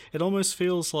like, it almost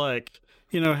feels like,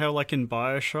 you know how like in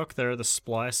BioShock there are the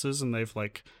splicers and they've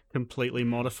like completely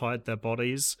modified their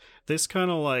bodies. This kind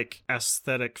of like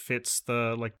aesthetic fits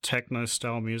the like techno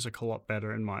style music a lot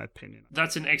better in my opinion.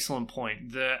 That's an excellent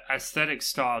point. The aesthetic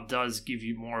style does give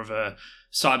you more of a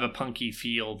cyberpunky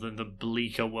feel than the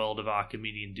bleaker world of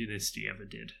Archimedean Dynasty ever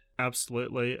did.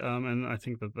 Absolutely, and I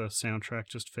think that the soundtrack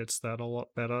just fits that a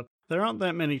lot better. There aren't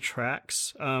that many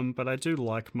tracks, but I do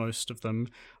like most of them.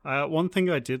 One thing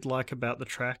I did like about the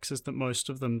tracks is that most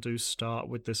of them do start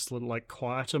with this little like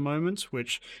quieter moment,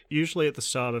 which usually at the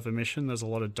start of a mission there's a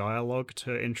lot of dialogue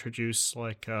to introduce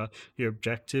like your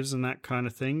objectives and that kind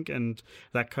of thing, and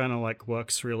that kind of like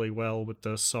works really well with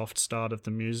the soft start of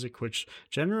the music, which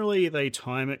generally they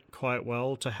time it quite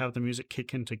well to have the music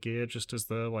kick into gear just as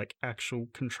the like actual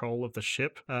control of the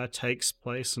ship takes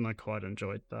place, and I quite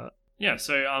enjoyed that. Yeah,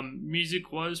 so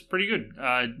music was pretty good.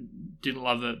 Didn't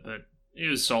love it, but it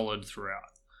was solid throughout.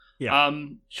 Yeah.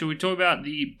 Should we talk about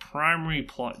the primary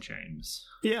plot, James?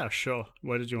 Yeah, sure.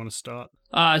 Where did you want to start?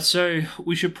 So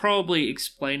we should probably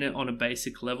explain it on a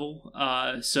basic level.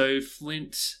 So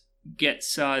Flint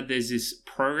gets there's this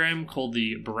program called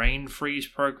the Brain Freeze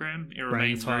program. It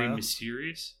remains very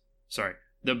mysterious. Sorry,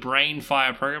 the Brain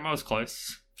Fire program. I was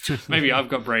close. Maybe I've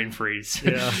got brain freeze.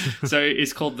 Yeah. So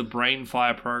it's called the Brain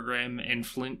Fire program, and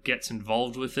Flint gets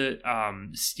involved with it,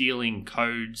 stealing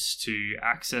codes to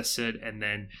access it, and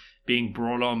then being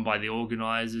brought on by the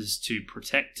organizers to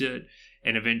protect it,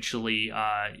 and eventually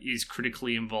is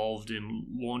critically involved in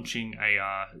launching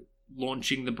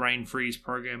the Brain Freeze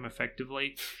program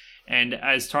effectively. And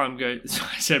as time goes,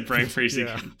 I said brain freeze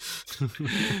again.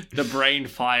 The Brain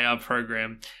Fire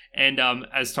program. And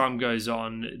as time goes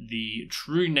on, the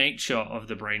true nature of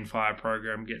the Brain Fire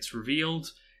program gets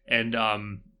revealed, and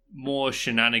more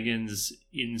shenanigans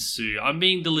ensue. I'm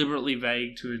being deliberately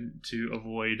vague to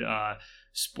avoid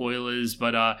spoilers,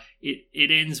 but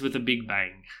it ends with a big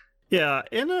bang. Yeah,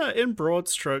 in broad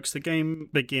strokes, the game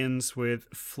begins with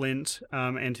Flint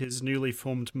and his newly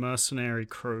formed mercenary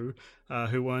crew,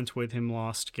 who weren't with him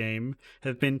last game,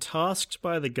 have been tasked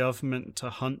by the government to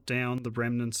hunt down the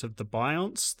remnants of the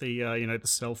Bionts, the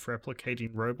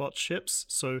self-replicating robot ships.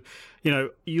 So,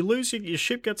 you lose your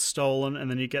ship gets stolen, and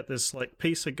then you get this like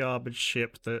piece of garbage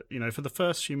ship that, for the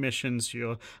first few missions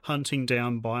you're hunting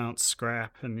down Biont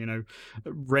scrap and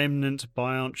remnant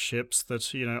Biont ships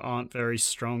that aren't very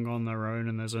strong on their own,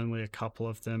 and there's only a couple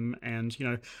of them. And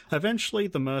eventually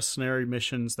the mercenary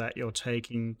missions that you're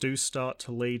taking do start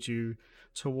to lead you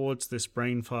towards this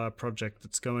Brainfire project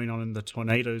that's going on in the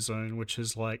Tornado Zone, which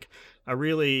is like a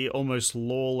really almost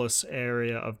lawless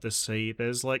area of the sea.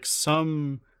 There's like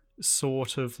some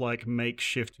sort of like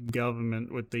makeshift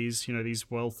government with these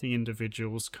wealthy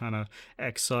individuals kind of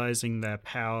excising their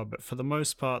power, but for the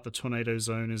most part the Tornado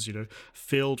Zone is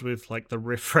filled with like the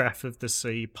riffraff of the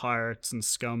sea, pirates and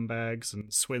scumbags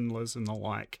and swindlers and the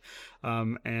like,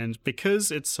 and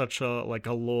because it's such a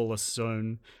lawless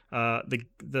zone,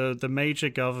 the major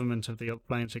government of the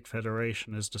Atlantic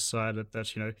Federation has decided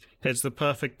that it's the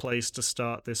perfect place to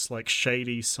start this like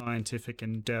shady scientific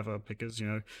endeavor, because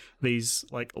these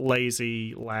like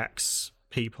lazy, lax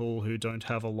people who don't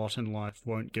have a lot in life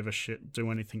won't give a shit, do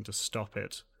anything to stop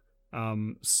it.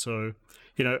 So,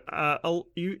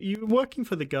 you're working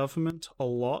for the government a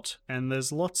lot, and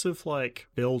there's lots of like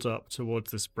build up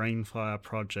towards this Brainfire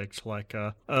project. Like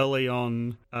early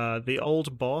on, the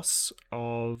old boss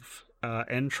of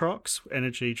Entrox,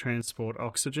 Energy Transport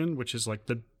Oxygen, which is like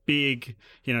the big,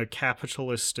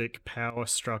 capitalistic power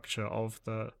structure of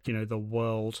the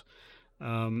world,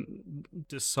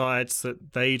 decides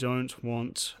that they don't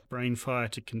want Brainfire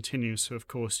to continue. So of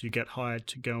course you get hired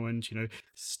to go and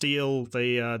steal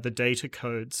the data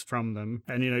codes from them,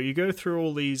 and you go through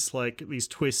all these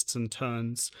twists and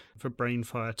turns for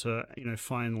Brainfire to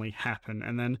finally happen.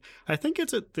 And then I think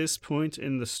it's at this point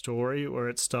in the story where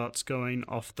it starts going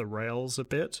off the rails a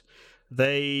bit.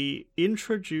 They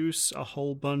introduce a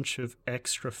whole bunch of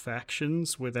extra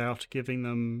factions without giving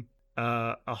them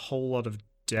a whole lot of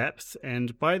depth,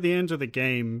 and by the end of the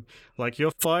game,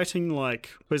 you're fighting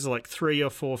there's 3 or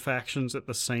 4 factions at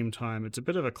the same time. It's a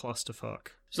bit of a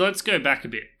clusterfuck. So let's go back a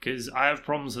bit, because I have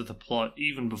problems with the plot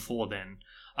even before then.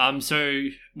 So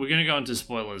we're going to go into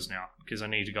spoilers now, because I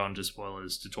need to go into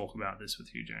spoilers to talk about this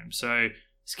with you, James. So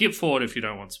skip forward if you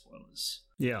don't want spoilers.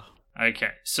 Yeah.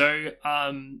 Okay, so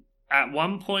at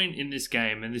one point in this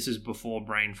game, and this is before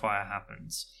Brainfire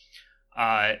happens,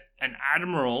 an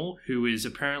admiral who is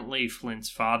apparently Flint's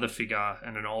father figure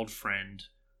and an old friend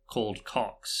called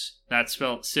Cox. That's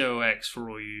spelled COX for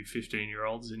all you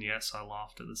 15-year-olds, and yes, I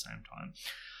laughed at the same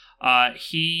time.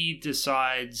 He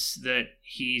decides that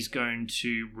he's going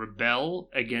to rebel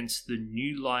against the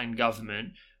New Line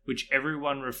government, which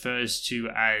everyone refers to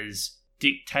as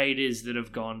dictators that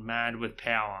have gone mad with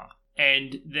power.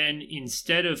 And then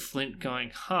instead of Flint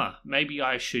going, maybe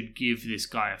I should give this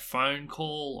guy a phone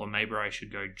call, or maybe I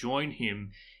should go join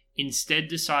him, instead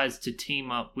decides to team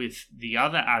up with the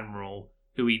other admiral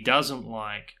who he doesn't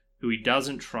like, who he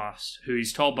doesn't trust, who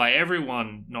he's told by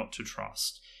everyone not to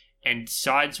trust, and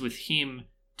sides with him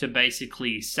to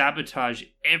basically sabotage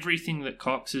everything that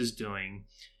Cox is doing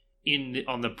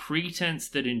on the pretense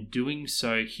that in doing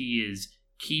so he is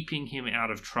keeping him out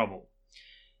of trouble.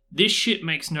 This shit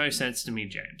makes no sense to me,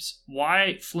 James.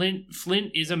 Why?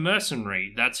 Flint is a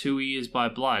mercenary. That's who he is by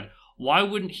blood. Why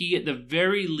wouldn't he at the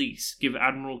very least give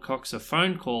Admiral Cox a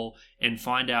phone call and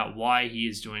find out why he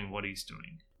is doing what he's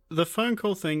doing? The phone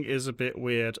call thing is a bit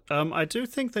weird. I do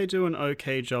think they do an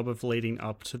okay job of leading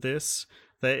up to this.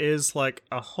 There is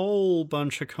a whole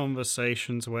bunch of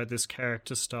conversations where this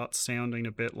character starts sounding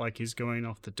a bit like he's going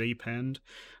off the deep end.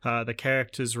 The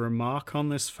characters remark on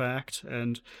this fact,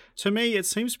 and to me it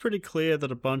seems pretty clear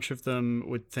that a bunch of them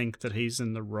would think that he's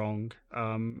in the wrong,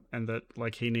 and that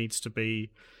he needs to be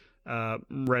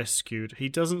rescued. He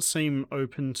doesn't seem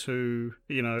open to,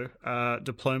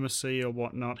 diplomacy or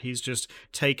whatnot. He's just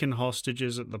taken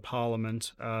hostages at the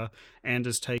parliament, and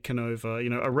has taken over,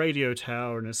 a radio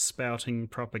tower and is spouting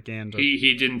propaganda.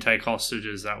 He didn't take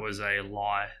hostages. That was a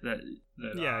lie.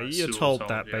 You're told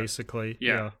that, yeah. Basically.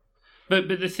 Yeah. But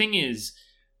the thing is,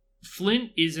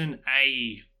 Flint isn't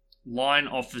a line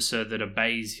officer that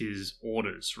obeys his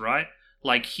orders, right?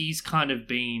 He's come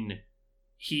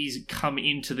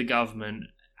into the government,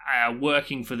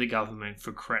 working for the government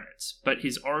for credits, but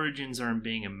his origins are in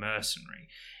being a mercenary.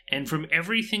 And from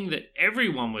everything that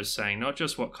everyone was saying, not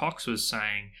just what Cox was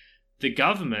saying, the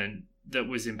government that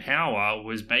was in power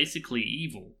was basically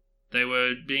evil. They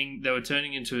were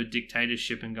turning into a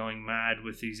dictatorship and going mad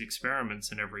with these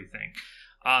experiments and everything.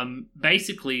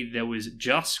 Basically, there was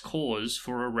just cause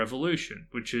for a revolution,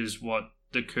 which is what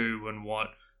the coup and what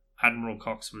Admiral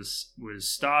Cox was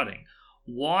starting.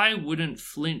 Why wouldn't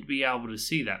Flint be able to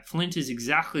see that? Flint is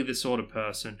exactly the sort of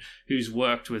person who's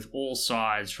worked with all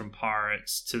sides, from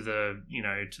pirates to the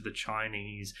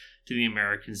Chinese, to the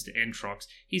Americans, to Entrox.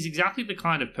 He's exactly the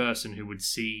kind of person who would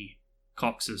see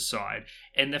Cox's side.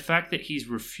 And the fact that he's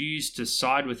refused to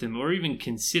side with him or even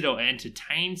consider or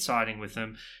entertain siding with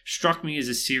him struck me as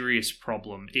a serious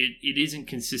problem. It isn't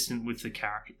consistent with the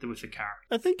character.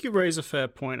 I think you raise a fair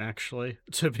point, actually,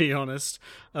 to be honest.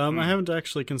 I haven't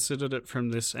actually considered it from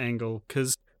this angle,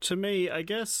 because to me, I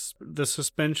guess the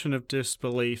suspension of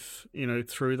disbelief,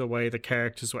 through the way the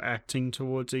characters were acting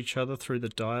towards each other through the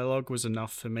dialogue was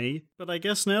enough for me. But I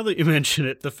guess now that you mention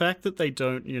it, the fact that they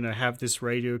don't, have this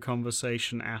radio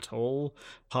conversation at all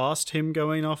past him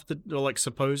going off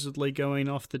supposedly going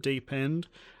off the deep end,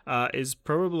 is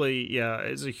probably,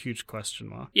 is a huge question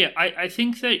mark. Yeah, I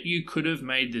think that you could have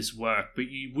made this work, but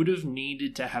you would have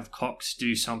needed to have Cox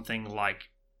do something like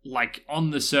on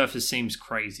the surface seems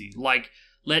crazy.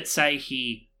 Let's say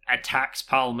he attacks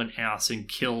Parliament House and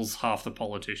kills half the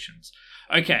politicians.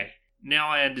 Okay, now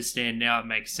I understand. Now it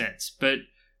makes sense. But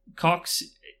Cox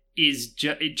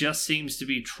it just seems to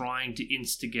be trying to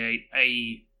instigate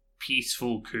a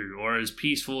peaceful coup, or as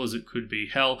peaceful as it could be.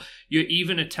 Hell, you're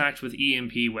even attacked with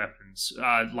EMP weapons,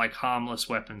 like harmless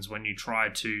weapons, when you try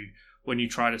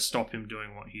to stop him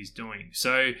doing what he's doing.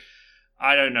 So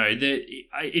I don't know.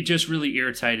 It just really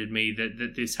irritated me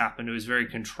that this happened. It was very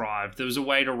contrived. There was a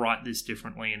way to write this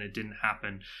differently, and it didn't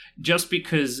happen. Just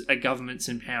because a government's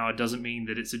in power doesn't mean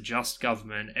that it's a just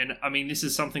government. And I mean, this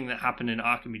is something that happened in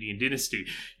Archimedean Dynasty.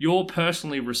 You're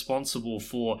personally responsible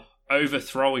for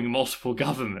overthrowing multiple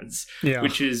governments,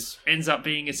 which ends up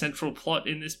being a central plot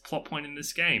point in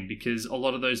this game, because a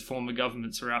lot of those former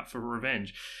governments are out for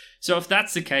revenge. So if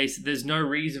that's the case, there's no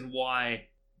reason why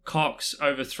Cox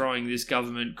overthrowing this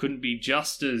government couldn't be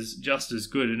just as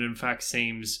good, and in fact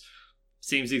seems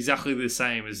exactly the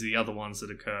same as the other ones that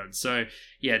occurred. So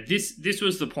yeah, this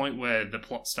was the point where the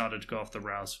plot started to go off the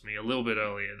rails for me a little bit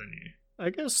earlier than you. I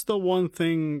guess the one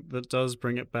thing that does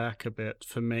bring it back a bit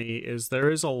for me is there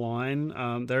is a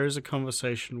line, there is a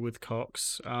conversation with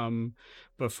Cox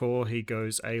before he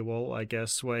goes AWOL, I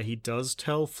guess, where he does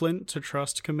tell Flint to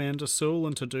trust Commander Sewell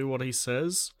and to do what he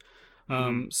says.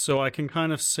 So I can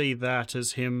kind of see that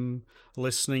as him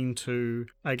listening to,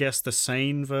 I guess, the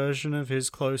sane version of his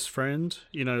close friend.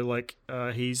 You know, like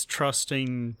he's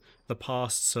trusting the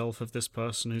past self of this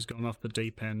person who's gone off the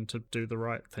deep end to do the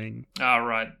right thing.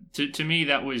 Right. To me,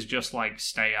 that was just like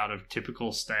stay out of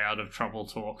trouble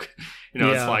talk.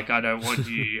 It's like, I don't want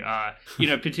you,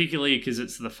 particularly because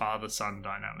it's the father-son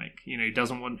dynamic. He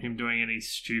doesn't want him doing any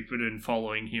stupid and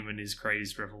following him in his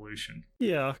crazed revolution.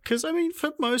 Yeah, because, I mean,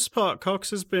 for most part, Cox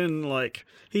has been like,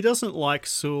 he doesn't like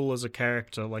Sewell as a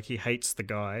character, like he hates the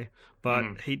guy,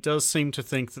 but he does seem to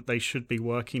think that they should be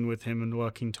working with him and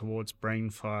working towards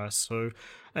Brainfire. So,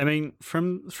 I mean,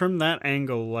 from that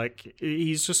angle, like,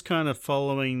 he's just kind of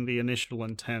following the initial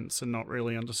intents and not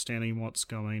really understanding what's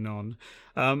going on.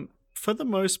 For the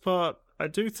most part, I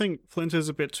do think Flint is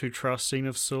a bit too trusting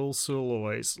of Sewell. Sewell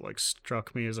always, like,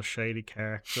 struck me as a shady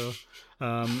character.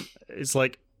 It's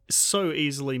like so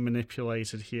easily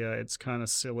manipulated here. It's kind of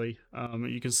silly.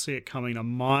 You can see it coming a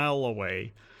mile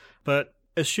away. But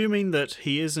assuming that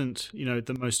he isn't,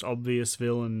 the most obvious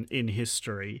villain in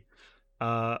history,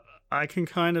 I can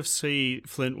kind of see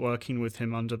Flint working with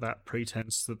him under that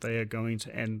pretense that they are going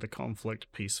to end the conflict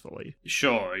peacefully.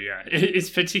 Sure, yeah. It's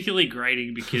particularly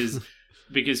grating because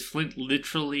Flint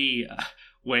literally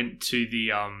went to the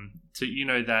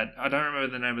that, I don't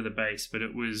remember the name of the base, but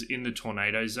it was in the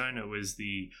tornado zone. It was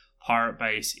the pirate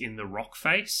base in the rock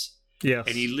face. Yes.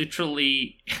 And he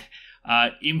literally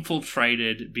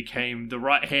infiltrated, became the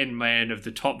right-hand man of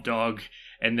the top dog,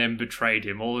 and then betrayed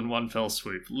him all in one fell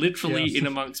swoop. Literally in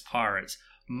amongst pirates.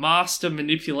 Master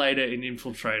manipulator and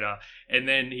infiltrator. And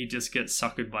then he just gets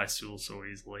suckered by Sewell so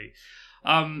easily.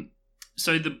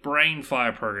 So the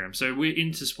Brainfire program. So we're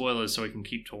into spoilers so we can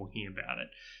keep talking about it.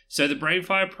 So the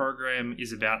Brainfire program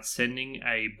is about sending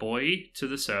a boy to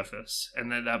the surface,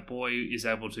 and then that boy is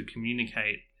able to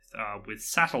communicate with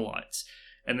satellites.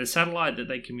 And the satellite that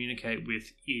they communicate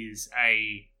with is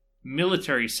a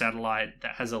military satellite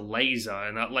that has a laser,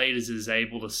 and that laser is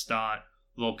able to start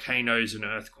volcanoes and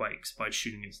earthquakes by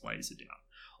shooting its laser down.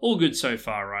 All good so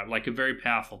far, right? Like a very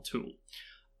powerful tool.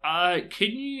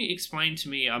 Can you explain to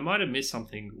me, I might have missed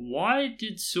something, why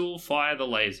did Sewell fire the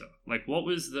laser? Like, what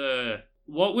was the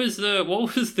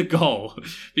goal?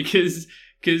 Because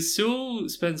Sewell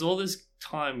spends all this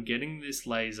time getting this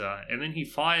laser, and then he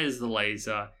fires the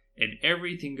laser, and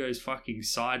everything goes fucking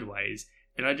sideways,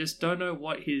 and I just don't know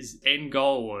what his end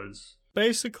goal was.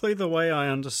 Basically, the way I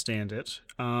understand it,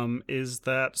 is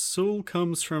that Sewell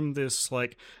comes from this,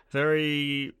 like,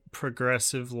 very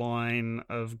progressive line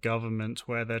of government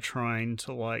where they're trying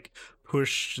to, like,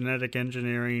 push genetic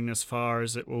engineering as far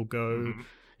as it will go.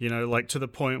 Like to the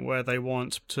point where they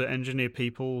want to engineer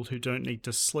people who don't need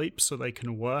to sleep so they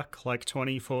can work like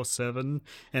 24/7,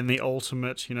 and the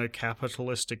ultimate,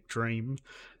 capitalistic dream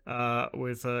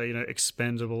with,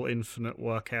 expendable infinite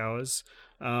work hours.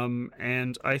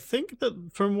 And I think that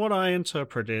from what I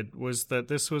interpreted was that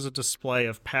this was a display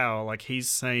of power. Like he's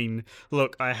saying,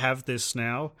 look, I have this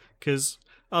now, because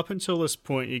up until this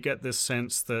point, you get this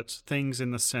sense that things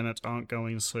in the Senate aren't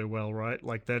going so well, right?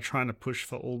 Like, they're trying to push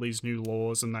for all these new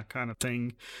laws and that kind of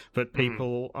thing, but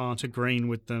people aren't agreeing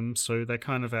with them, so they're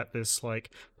kind of at this,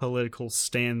 like, political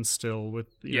standstill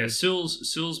with... You know,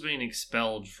 Sewell's been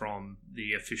expelled from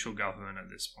the official government at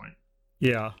this point.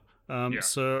 Yeah.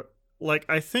 So... Like,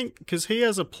 I think, because he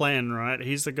has a plan, right?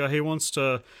 He's the guy, he wants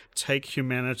to take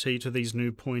humanity to these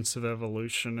new points of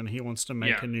evolution, and he wants to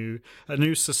make a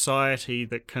new society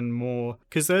that can more...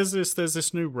 Because there's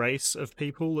this new race of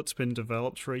people that's been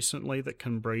developed recently that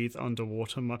can breathe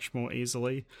underwater much more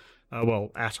easily.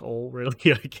 well, at all, really,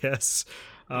 I guess.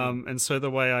 And so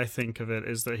the way I think of it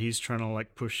is that he's trying to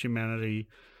like push humanity,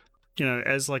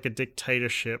 as like a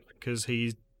dictatorship because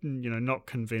he's not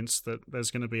convinced that there's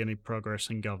going to be any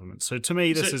progress in government. So to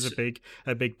me, this is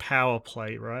a big power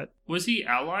play, right? Was he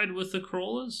allied with the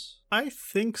crawlers? I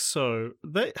think so.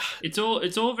 It's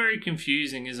all very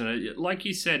confusing, isn't it? Like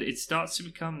you said, it starts to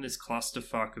become this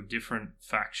clusterfuck of different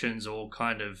factions, all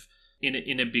kind of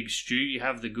in a big stew. You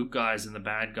have the good guys and the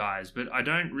bad guys, but I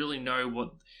don't really know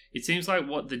what. It seems like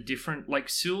what the different, like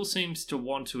Sewell seems to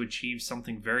want to achieve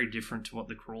something very different to what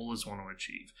the crawlers want to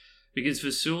achieve. Because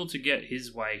for Sewell to get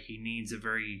his way, he needs a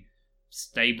very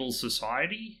stable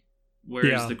society,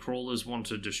 whereas the crawlers want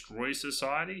to destroy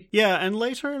society. Yeah, and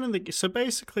later so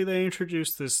basically they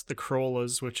introduce the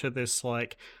crawlers, which are this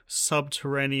like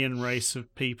subterranean race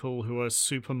of people who are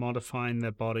super modifying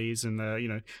their bodies, and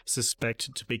they're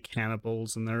suspected to be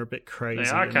cannibals, and they're a bit crazy. They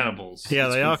are cannibals. Yeah,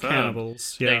 they are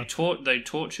cannibals. Yeah, they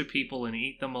torture people and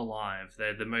eat them alive.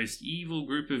 They're the most evil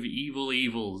group of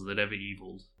evils that ever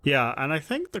eviled. Yeah, and I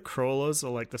think the crawlers are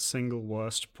like the single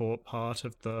worst part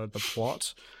of the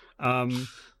plot.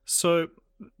 So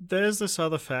there's this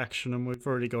other faction, and we've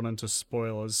already gone into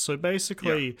spoilers. So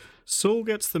basically, Sewell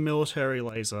gets the military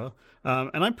laser,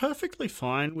 and I'm perfectly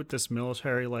fine with this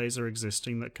military laser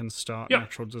existing that can start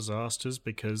natural disasters,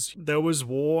 because there was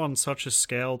war on such a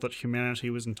scale that humanity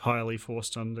was entirely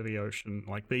forced under the ocean.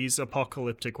 Like these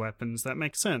apocalyptic weapons, that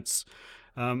makes sense.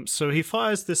 So he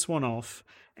fires this one off,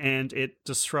 and it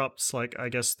disrupts, like, I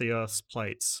guess, the Earth's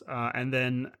plates. And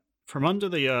then from under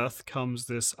the Earth comes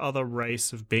this other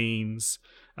race of beings,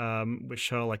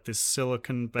 which are like this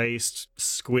silicon-based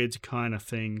squid kind of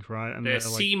thing, right? And they're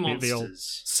sea like monsters. The old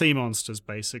sea monsters,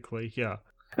 basically, yeah.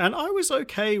 And I was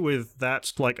okay with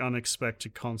that, like,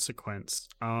 unexpected consequence.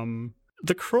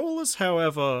 The crawlers,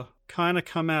 however, kind of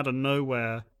come out of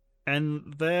nowhere,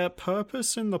 and their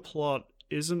purpose in the plot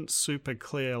isn't super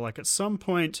clear. Like, at some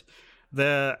point,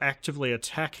 they're actively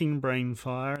attacking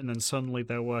Brainfire, and then suddenly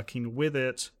they're working with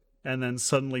it, and then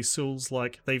suddenly Sewell's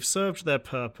like, they've served their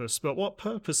purpose, but what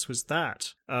purpose was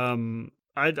that?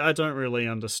 I don't really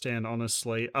understand,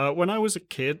 honestly. When I was a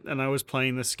kid and I was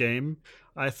playing this game,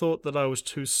 I thought that I was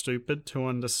too stupid to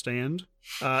understand.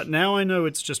 Now I know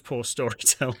it's just poor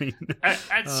storytelling.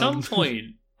 At some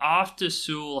point, after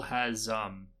Sewell has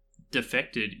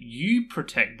defected, you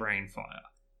protect Brainfire.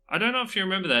 I don't know if you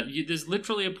remember that. There's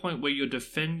literally a point where you're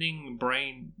defending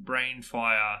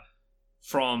Brainfire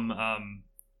from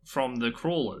the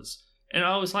crawlers. And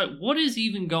I was like, what is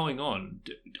even going on?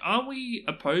 Aren't we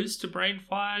opposed to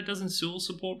Brainfire? Doesn't Sewell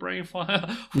support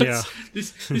Brainfire? Yeah.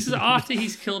 This is after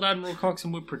he's killed Admiral Cox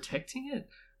and we're protecting it?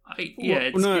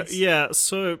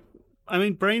 So, I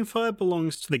mean, Brainfire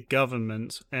belongs to the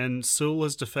government, and Sewell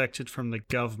has defected from the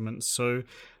government, so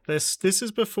this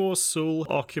is before Sewell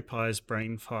occupies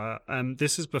Brainfire, and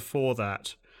this is before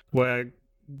that, where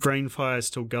Brainfire is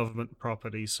still government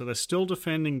property, so they're still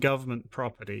defending government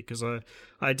property, because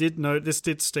I did know this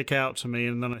did stick out to me,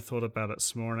 and then I thought about it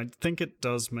some more, and I think it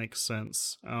does make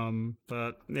sense,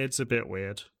 but it's a bit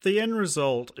weird. The end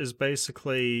result is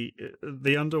basically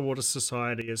the Underwater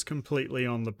Society is completely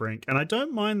on the brink, and I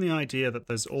don't mind the idea that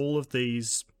there's all of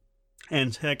these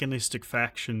antagonistic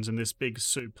factions in this big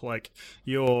soup, like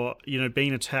you're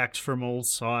being attacked from all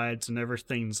sides and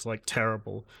everything's like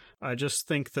terrible. I just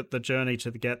think that the journey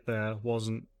to get there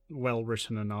wasn't well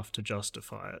written enough to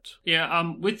justify it.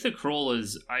 Yeah, with the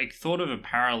crawlers, I thought of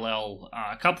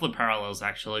a couple of parallels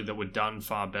actually that were done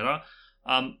far better.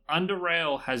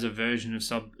 Underrail has a version of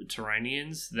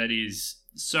Subterraneans that is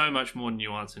so much more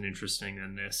nuanced and interesting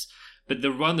than this. But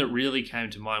the one that really came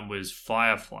to mind was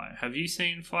Firefly. Have you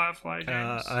seen Firefly,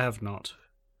 James? I have not.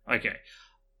 Okay.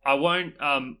 I won't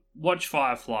watch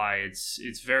Firefly.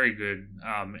 It's very good.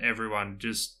 Everyone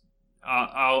just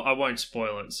I won't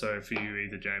spoil it. So for you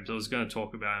either, James, I was going to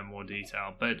talk about it in more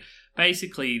detail. But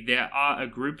basically, there are a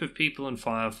group of people in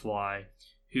Firefly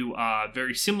who are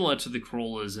very similar to the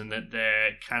crawlers in that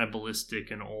they're cannibalistic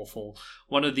and awful.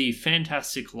 One of the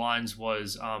fantastic lines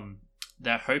was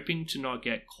they're hoping to not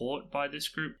get caught by this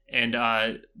group. And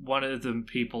one of the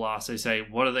people asked, they say,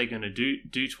 what are they going to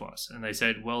do to us? And they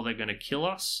said, well, they're going to kill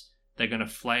us, they're going to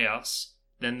flay us,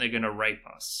 then they're going to rape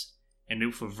us. And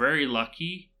if we're very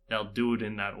lucky, they'll do it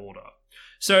in that order.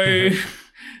 So,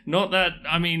 not that,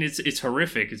 I mean, it's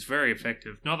horrific, it's very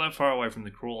effective, not that far away from the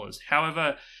crawlers.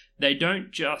 However, they don't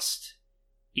just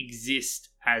exist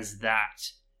as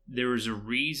that. There is a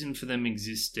reason for them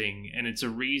existing, and it's a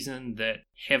reason that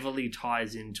heavily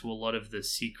ties into a lot of the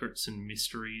secrets and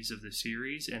mysteries of the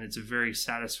series, and it's a very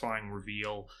satisfying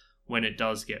reveal when it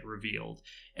does get revealed.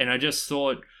 And I just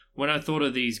thought, when I thought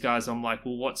of these guys, I'm like,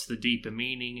 well, what's the deeper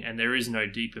meaning? And there is no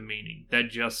deeper meaning. They're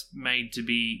just made to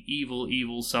be evil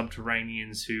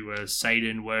subterraneans who are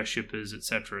Satan worshippers,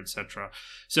 etc., etc.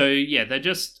 So yeah, they're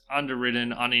just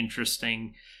underwritten,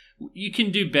 uninteresting. You can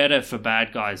do better for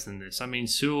bad guys than this. I mean,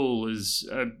 Sewell is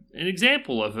an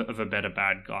example of a better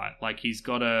bad guy. Like, he's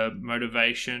got a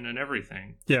motivation and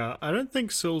everything. Yeah, I don't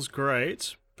think Sewell's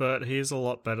great, but he is a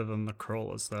lot better than the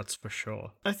Crawlers, that's for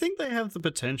sure. I think they have the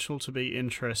potential to be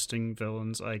interesting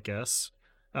villains, I guess.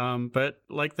 But,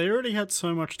 like, they already had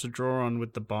so much to draw on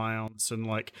with the Biont's, and,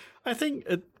 like, I think,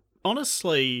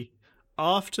 honestly,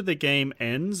 after the game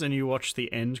ends and you watch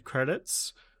the end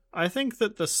credits, I think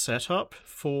that the setup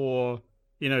for,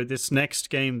 this next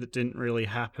game that didn't really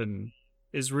happen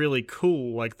is really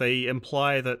cool. Like, they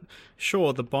imply that,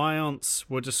 sure, the Biont's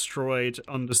were destroyed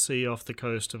undersea off the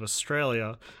coast of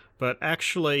Australia, but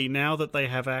actually, now that they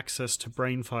have access to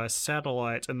Brainfire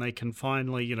satellite and they can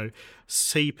finally,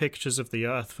 see pictures of the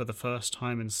Earth for the first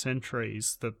time in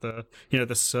centuries, that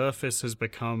the surface has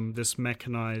become this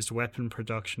mechanized weapon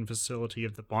production facility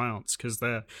of the Biont's, because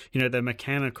they're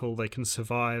mechanical, they can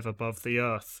survive above the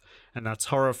Earth, and that's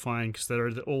horrifying because there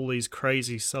are all these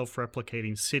crazy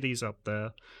self-replicating cities up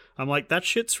there. I'm like, that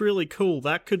shit's really cool.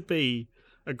 That could be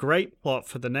a great plot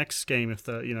for the next game if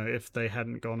they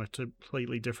hadn't gone a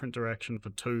completely different direction for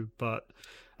 2. But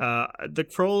the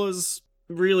Crawlers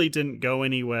really didn't go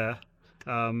anywhere.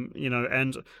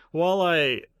 And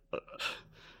while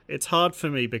it's hard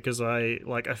for me because I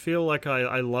feel like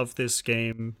I love this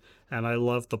game and I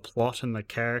love the plot and the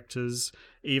characters,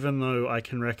 even though I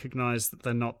can recognize that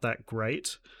they're not that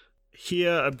great.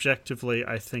 Here, objectively,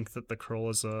 I think that the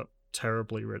Crawlers are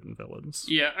terribly written villains.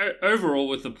 Yeah, overall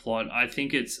with the plot, I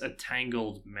think it's a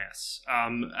tangled mess.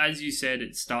 As you said,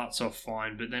 it starts off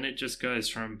fine, but then it just goes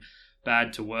from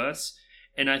bad to worse.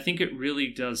 And I think it really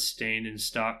does stand in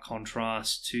stark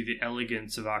contrast to the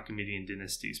elegance of Archimedean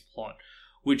Dynasty's plot,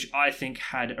 which I think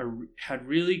had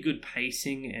really good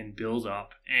pacing and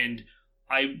build-up. And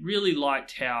I really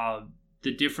liked how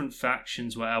the different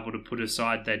factions were able to put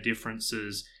aside their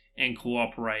differences and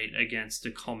cooperate against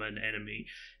a common enemy.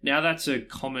 Now, that's a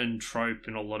common trope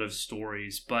in a lot of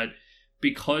stories, but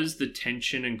because the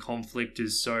tension and conflict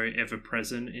is so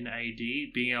ever-present in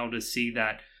AD, being able to see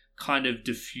that kind of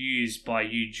diffused by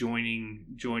you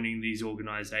joining these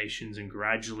organizations and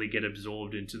gradually get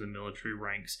absorbed into the military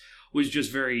ranks was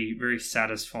just very, very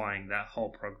satisfying, that whole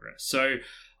progress. So,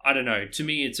 I don't know, to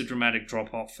me it's a dramatic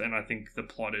drop-off, and I think the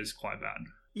plot is quite bad.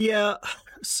 Yeah,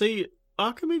 see,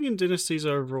 Archimedean Dynasty's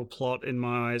overall plot, in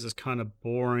my eyes, is kind of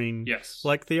boring. Yes.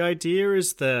 Like, the idea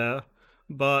is there,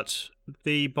 but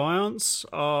the Biont's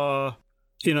are,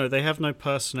 they have no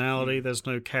personality, there's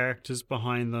no characters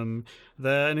behind them.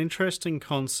 They're an interesting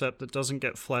concept that doesn't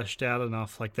get fleshed out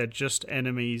enough. Like, they're just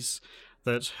enemies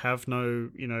that have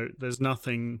no, there's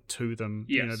nothing to them.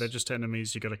 Yes. They're just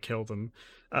enemies, you gotta kill them.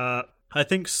 I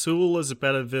think Sewell is a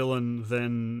better villain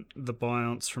than the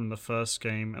Biont's from the first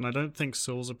game, and I don't think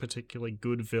Sewell's a particularly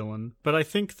good villain, but I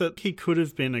think that he could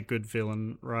have been a good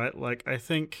villain, right? Like, I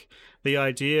think the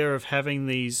idea of having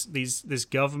this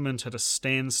government at a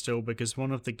standstill because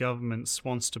one of the governments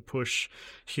wants to push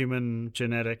human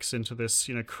genetics into this,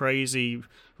 crazy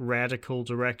radical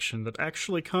direction that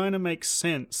actually kind of makes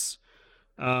sense,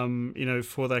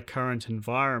 for their current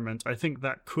environment. I think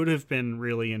that could have been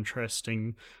really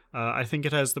interesting. I think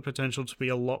it has the potential to be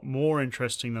a lot more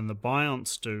interesting than the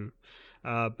Biont's do,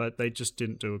 but they just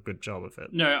didn't do a good job of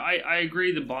it. No, I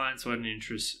agree the Biont's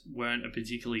weren't a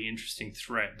particularly interesting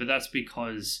threat, but that's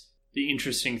because the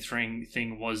interesting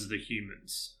thing was the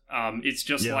humans. It's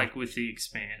just like with the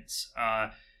Expanse.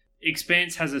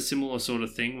 Expanse has a similar sort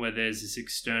of thing where there's this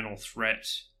external threat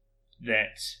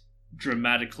that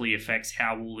dramatically affects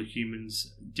how all the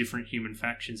different human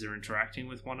factions are interacting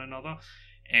with one another.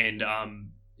 And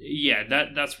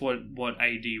that's what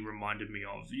AD reminded me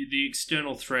of. The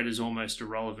external threat is almost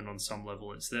irrelevant on some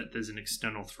level. It's that there's an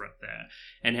external threat there,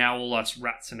 and how all us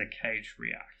rats in a cage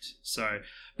react. So,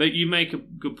 but you make a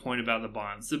good point about the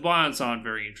Biont's. The Biont's aren't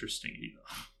very interesting either.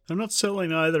 I'm not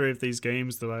selling either of these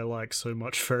games that I like so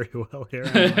much very well here,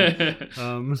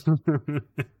 am I?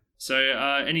 So,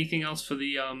 anything else for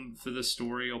the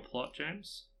story or plot,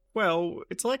 James? Well,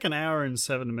 it's like an hour and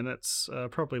 7 minutes,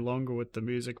 probably longer with the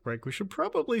music break. We should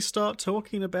probably start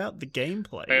talking about the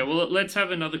gameplay. Okay, well, let's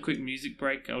have another quick music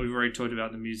break. We've already talked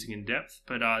about the music in depth,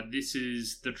 but this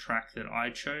is the track that I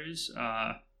chose.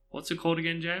 What's it called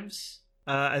again, James?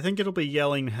 I think it'll be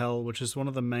Yelling Hell, which is one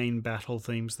of the main battle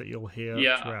themes that you'll hear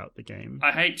throughout the game.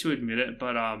 I hate to admit it,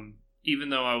 but even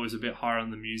though I was a bit higher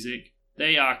on the music,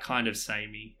 they are kind of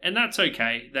samey, and that's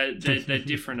okay. They're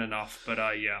different enough, but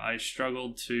yeah, I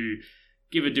struggled to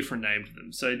give a different name to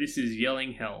them. So this is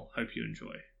Yelling Hell. Hope you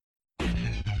enjoy.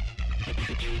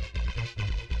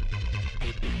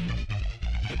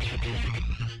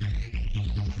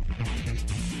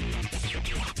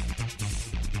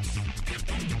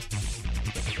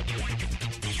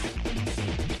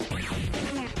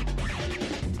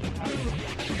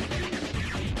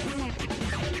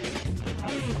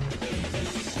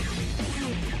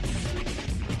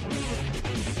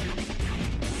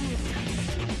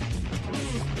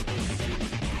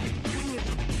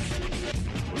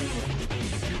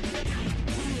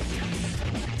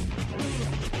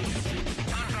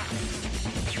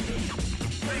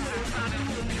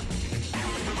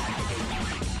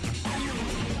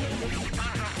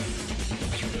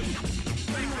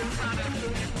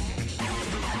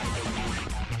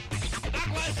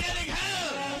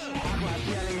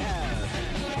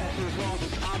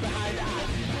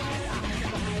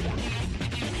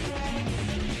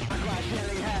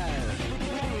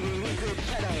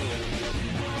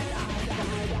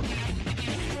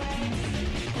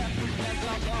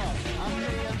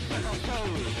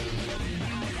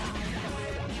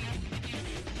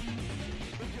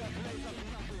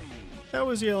 That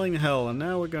was Yelling Hell, and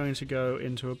now we're going to go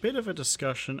into a bit of a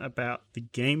discussion about the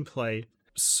gameplay.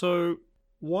 So,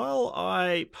 while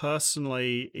I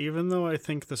personally, even though I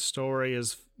think the story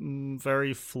is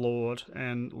very flawed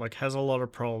and has a lot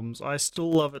of problems, I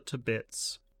still love it to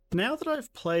bits. Now that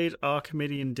I've played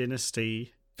Archimedean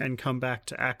Dynasty and come back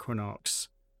to Aquanox,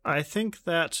 I think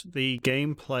that the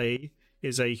gameplay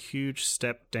is a huge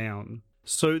step down.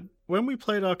 So, when we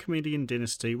played Archimedean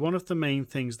Dynasty, one of the main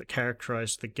things that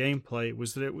characterized the gameplay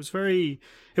was that it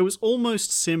was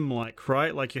almost sim-like,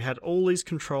 right? Like you had all these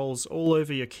controls all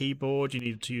over your keyboard, you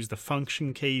needed to use the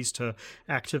function keys to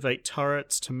activate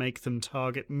turrets, to make them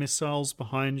target missiles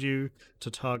behind you,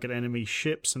 to target enemy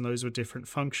ships, and those were different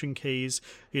function keys.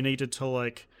 You needed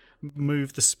to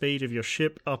move the speed of your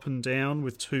ship up and down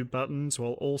with 2 buttons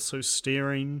while also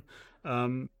steering.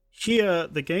 Here,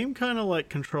 the game kind of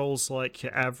controls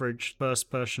your average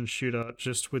first-person shooter,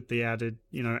 just with the added,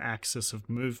 axis of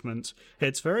movement.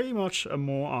 It's very much a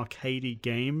more arcadey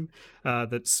game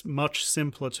that's much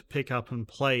simpler to pick up and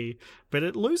play, but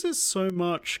it loses so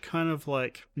much kind of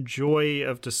joy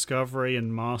of discovery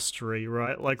and mastery,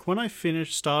 right? When I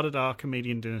started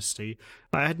Archimedean Dynasty,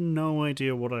 I had no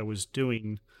idea what I was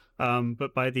doing.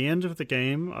 But by the end of the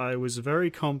game, I was very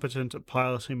competent at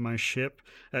piloting my ship,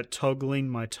 at toggling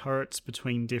my turrets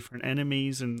between different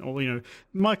enemies, and all,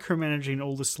 micromanaging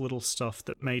all this little stuff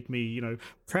that made me,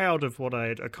 proud of what I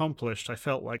had accomplished. I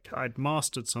felt like I'd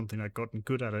mastered something, I'd gotten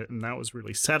good at it, and that was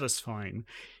really satisfying.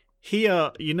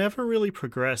 Here, you never really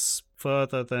progress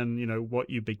further than,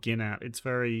 what you begin at. It's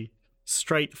very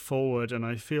straightforward, and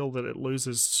I feel that it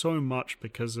loses so much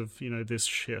because of this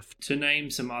shift. To name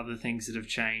some other things that have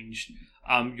changed,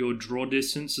 your draw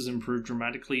distance has improved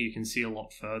dramatically. You can see a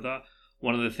lot further.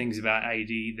 One of the things about AD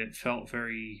that felt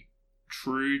very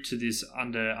true to this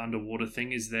underwater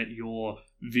thing is that your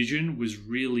vision was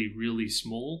really, really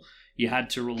small. You had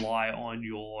to rely on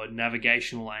your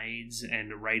navigational aids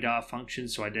and radar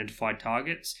functions to identify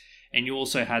targets. And you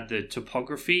also had the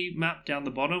topography map down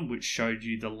the bottom, which showed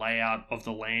you the layout of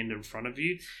the land in front of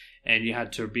you. And you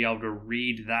had to be able to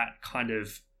read that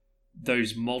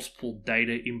those multiple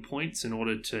data endpoints in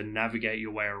order to navigate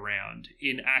your way around.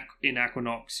 In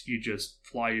Aquanox, you just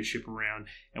fly your ship around,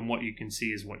 and what you can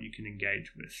see is what you can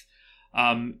engage with.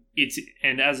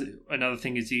 As another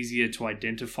thing, it's easier to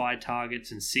identify targets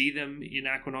and see them in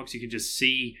Aquanox. You can just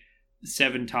see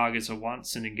 7 targets at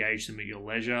once and engage them at your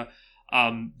leisure.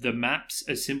 The maps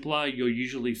are simpler. You're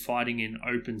usually fighting in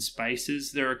open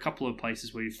spaces. There are a couple of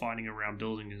places where you're fighting around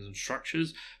buildings and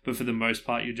structures, but for the most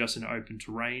part, you're just in open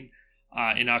terrain.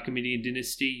 In Archimedean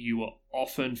Dynasty, you were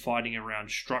often fighting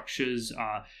around structures,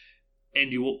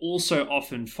 and you were also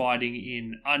often fighting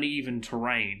in uneven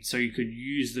terrain, so you could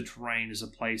use the terrain as a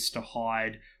place to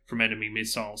hide from enemy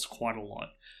missiles quite a lot.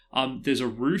 There's a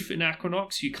roof in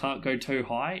Aquanox. You can't go too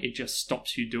high. It just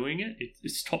stops you doing it.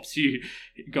 It stops you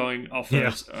going off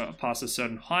past a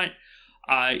certain height.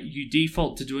 You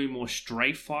default to doing more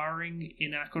strafe firing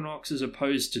in Aquanox as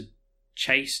opposed to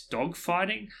chase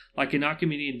dogfighting. Like in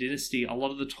Archimedean Dynasty, a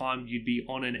lot of the time you'd be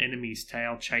on an enemy's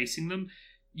tail chasing them.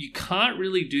 You can't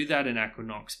really do that in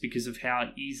Aquanox because of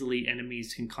how easily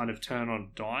enemies can kind of turn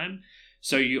on a dime.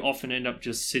 So you often end up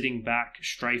just sitting back,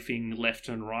 strafing left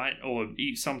and right, or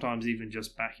sometimes even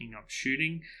just backing up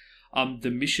shooting.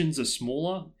 The missions are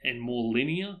smaller and more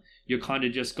linear. You're kind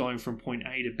of just going from point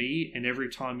A to B, and every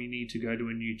time you need to go to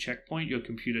a new checkpoint, your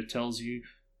computer tells you,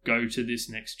 go to this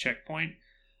next checkpoint.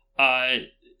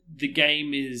 The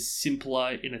game is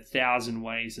simpler in 1,000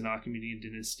 ways than Archimedean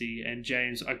Dynasty, and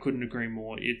James, I couldn't agree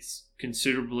more. It's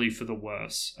considerably for the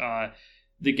worse.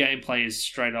 The gameplay is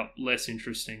straight up less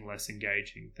interesting, less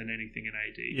engaging than anything in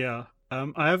AD. Yeah.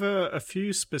 I have a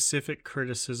few specific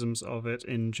criticisms of it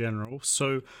in general.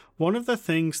 So one of the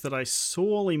things that I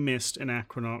sorely missed in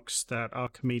Aquanox that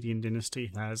Archimedean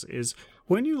Dynasty has is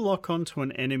when you lock onto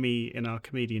an enemy in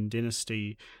Archimedean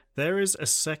Dynasty, there is a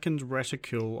second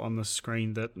reticule on the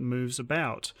screen that moves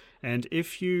about. And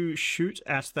if you shoot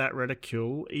at that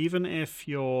reticule, even if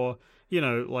you're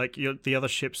the other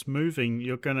ship's moving,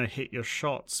 you're going to hit your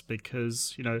shots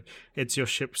because, it's your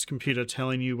ship's computer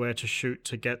telling you where to shoot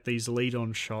to get these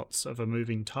lead-on shots of a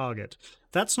moving target.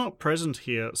 That's not present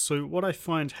here, so what I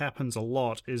find happens a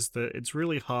lot is that it's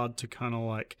really hard to kind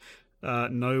of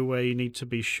know where you need to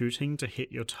be shooting to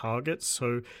hit your targets.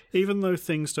 So even though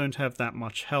things don't have that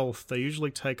much health, they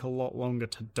usually take a lot longer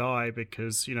to die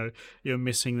because, you're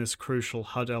missing this crucial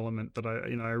HUD element that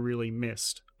I really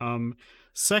missed.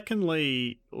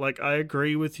 Secondly, I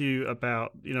agree with you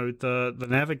about, the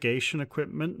navigation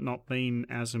equipment not being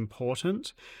as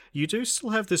important. You do still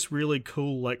have this really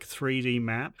cool, 3D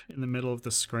map in the middle of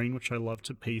the screen, which I love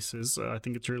to pieces. I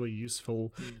think it's really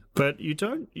useful. But you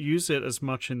don't use it as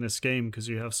much in this game because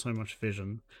you have so much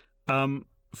vision.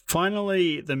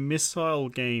 Finally, the missile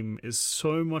game is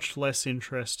so much less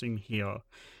interesting here.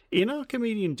 In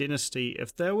Archimedean Dynasty,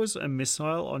 if there was a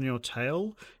missile on your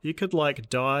tail, you could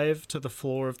dive to the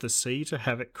floor of the sea to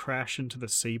have it crash into the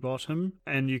sea bottom,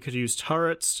 and you could use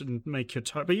turrets and make your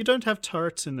turret. But you don't have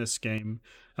turrets in this game,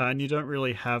 and you don't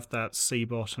really have that sea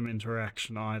bottom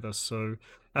interaction either. So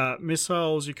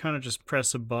missiles, you kind of just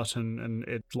press a button and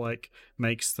it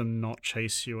makes them not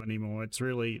chase you anymore. It's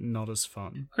really not as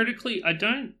fun. Critically, I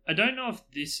don't know if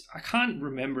this. I can't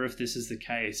remember if this is the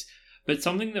case. But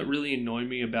something that really annoyed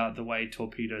me about the way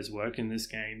torpedoes work in this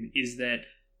game is that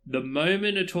the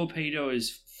moment a torpedo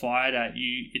is fired at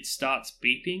you, it starts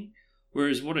beeping.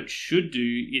 Whereas what it should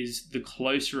do is the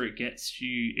closer it gets to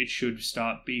you, it should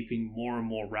start beeping more and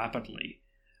more rapidly.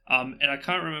 And I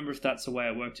can't remember if that's the way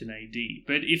it worked in AD.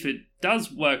 But if it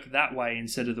does work that way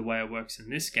instead of the way it works in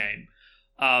this game,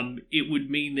 it would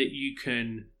mean that you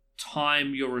can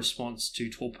time your response to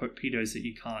torpedoes that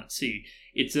you can't see.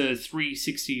 It's a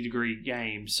 360-degree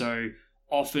game, so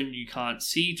often you can't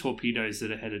see torpedoes that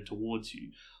are headed towards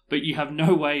you. But you have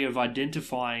no way of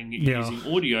identifying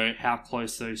using audio how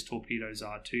close those torpedoes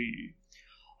are to you.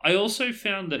 I also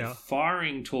found that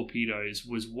firing torpedoes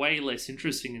was way less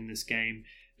interesting in this game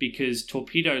because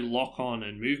torpedo lock-on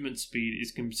and movement speed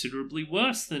is considerably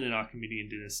worse than in Archimedean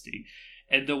Dynasty.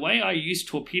 And the way I used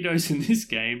torpedoes in this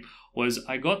game was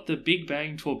I got the Big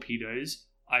Bang torpedoes,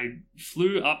 I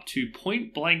flew up to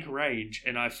point blank range,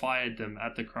 and I fired them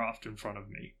at the craft in front of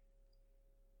me.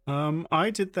 I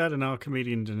did that in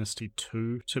Archimedean Dynasty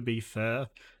 2, to be fair.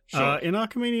 Sure. In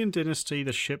Archimedean Dynasty,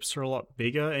 the ships are a lot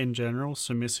bigger in general,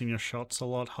 so missing your shots a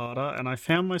lot harder, and I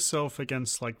found myself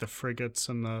against the frigates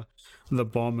and the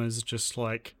bombers just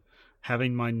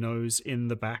having my nose in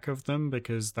the back of them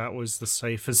because that was the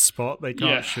safest spot. They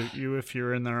can't shoot you if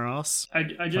you're in their ass.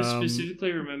 I just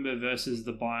specifically remember versus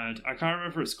the Biont. I can't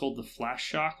remember if it's called the Flash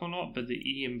Shark or not, but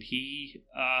the EMP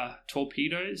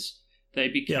torpedoes, they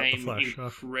became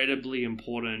incredibly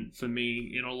important for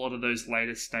me in a lot of those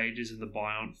later stages of the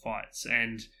Biont fights.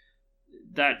 And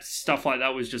that stuff like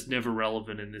that was just never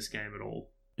relevant in this game at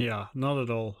all. Yeah, not at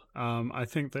all. I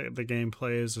think that the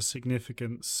gameplay is a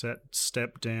significant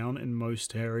step down in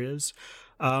most areas.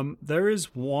 There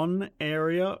is one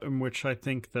area in which I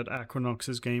think that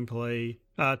Aquanox's gameplay,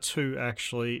 two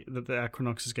actually, that the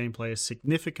Aquanox's gameplay is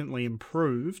significantly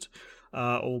improved,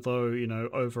 although,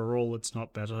 overall it's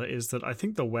not better, is that I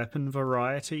think the weapon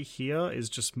variety here is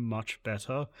just much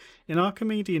better. In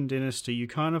Archimedean Dynasty, you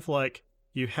kind of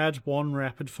you had one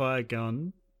rapid-fire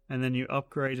gun, and then you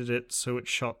upgraded it so it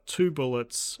shot 2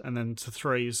 bullets, and then to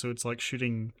 3, so it's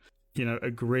shooting,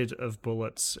 a grid of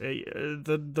bullets.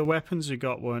 The weapons you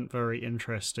got weren't very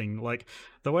interesting.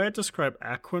 The way I describe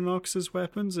Aquanox's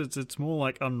weapons, it's more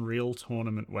like Unreal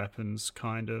Tournament weapons,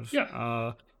 kind of.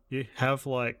 Yeah. You have,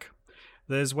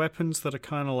 there's weapons that are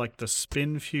kind of like the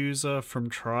Spin Fuser from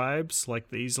Tribes,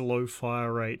 these low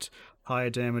fire rate,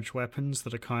 higher damage weapons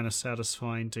that are kind of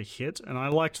satisfying to hit, and I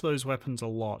liked those weapons a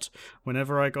lot.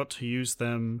 Whenever I got to use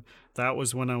them, that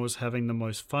was when I was having the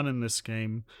most fun in this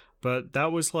game, but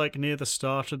that was near the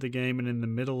start of the game and in the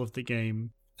middle of the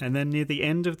game, And then near the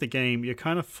end of the game, you're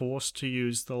kind of forced to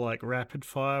use the like rapid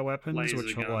fire weapons, Laser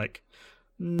which are gun. like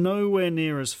nowhere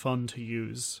near as fun to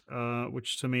use,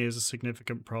 which to me is a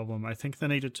significant problem. I think there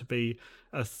needed to be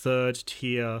a third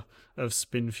tier of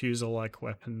Spinfusor like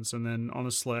weapons, and then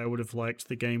honestly, I would have liked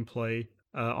the gameplay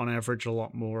on average a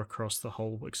lot more across the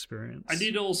whole experience. I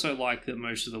did also like that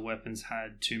most of the weapons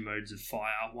had 2 modes of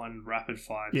fire, one rapid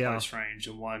fire close range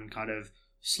and one kind of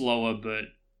slower but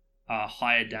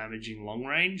higher damaging long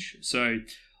range. So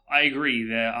I agree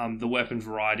there. The weapon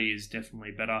variety is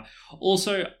definitely better.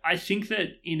 Also, I think that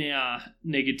in our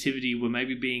negativity, we're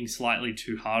maybe being slightly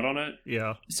too hard on it.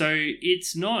 Yeah. So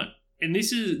it's not, and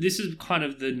this is kind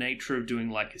of the nature of doing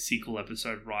like a sequel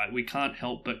episode, right? We can't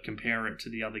help but compare it to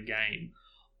the other game.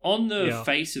 On the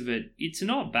face of it, it's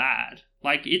not bad.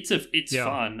 Like it's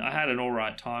fun. I had an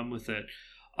alright time with it.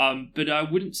 But I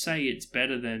wouldn't say it's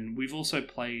better than... We've also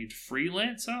played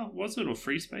Freelancer, was it? Or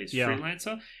Free Space? Yeah.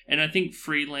 Freelancer. And I think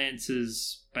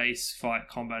Freelancer's base fight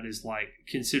combat is like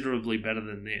considerably better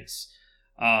than this.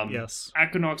 Yes.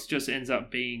 Equinox just ends up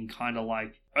being kind of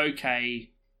like, okay,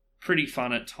 pretty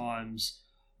fun at times,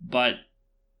 but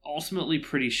ultimately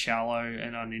pretty shallow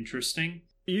and uninteresting.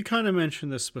 You kind of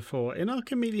mentioned this before. In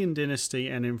Archimedean Dynasty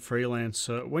and in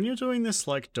Freelancer, when you're doing this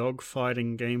like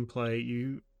dogfighting gameplay,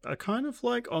 you are kind of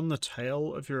like on the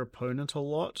tail of your opponent a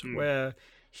lot, where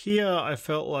here I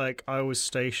felt like I was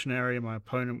stationary and my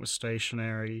opponent was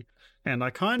stationary, and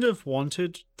I kind of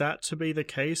wanted that to be the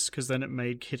case because then it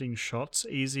made hitting shots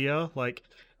easier. Like,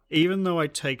 even though I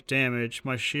take damage,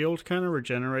 my shield kind of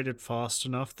regenerated fast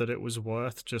enough that it was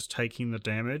worth just taking the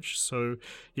damage. So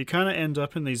you kind of end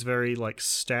up in these very like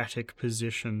static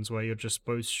positions where you're just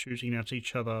both shooting at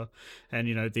each other and,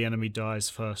 you know, the enemy dies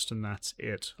first and that's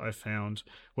it, I found.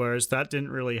 Whereas that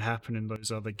didn't really happen in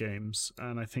those other games.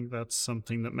 And I think that's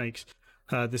something that makes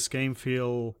this game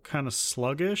feel kind of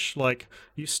sluggish. Like,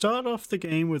 you start off the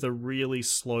game with a really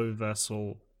slow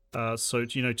vessel. So,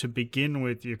 you know, to begin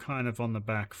with, you're kind of on the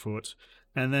back foot.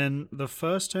 And then the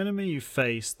first enemy you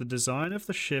face, the design of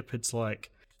the ship, it's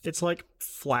like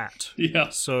flat. Yeah.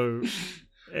 So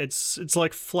it's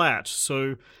like flat.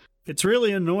 So it's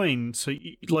really annoying. So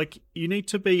you need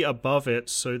to be above it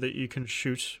so that you can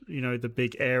shoot, you know, the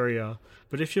big area.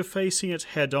 But if you're facing it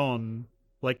head on,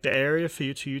 like the area for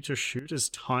you to shoot is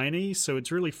tiny. So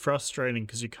it's really frustrating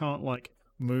because you can't like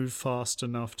move fast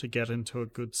enough to get into a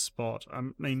good spot. I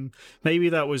mean, maybe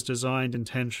that was designed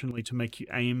intentionally to make you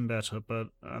aim better, but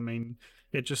I mean,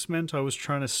 it just meant I was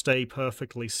trying to stay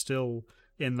perfectly still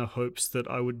in the hopes that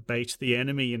I would bait the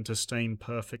enemy into staying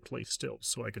perfectly still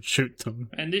so I could shoot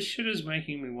them. And this shit is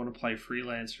making me want to play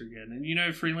Freelancer again. And you know,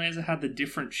 Freelancer had the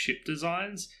different ship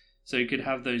designs, so you could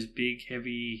have those big,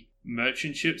 heavy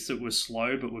merchant ships that were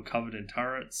slow but were covered in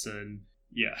turrets and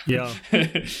yeah.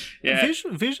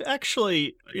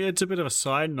 Actually, it's a bit of a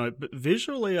side note, but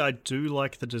visually I do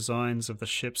like the designs of the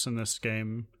ships in this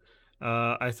game.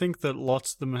 I think that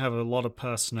lots of them have a lot of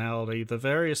personality. The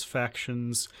various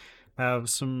factions have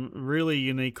some really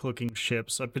unique looking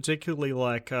ships. I particularly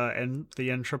like the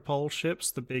Entropol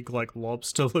ships, the big like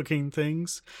lobster looking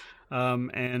things.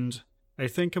 And I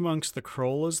think amongst the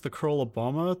crawlers, the crawler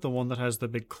bomber, the one that has the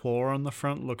big claw on the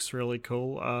front, looks really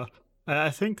cool.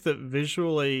 I think that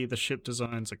visually the ship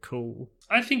designs are cool.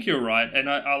 I think you're right, and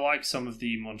I like some of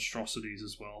the monstrosities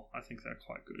as well. I think they're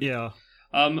quite good. Yeah.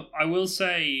 I will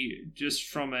say, just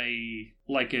from a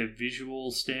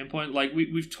visual standpoint, like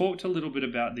we've talked a little bit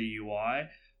about the UI,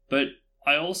 but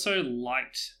I also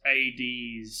liked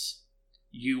AD's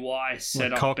UI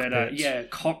setup better. Yeah,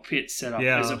 cockpit setup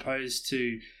as opposed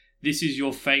to this is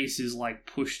your face is like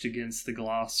pushed against the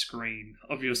glass screen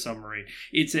of your submarine.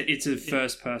 It's a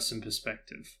first person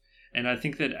perspective. And I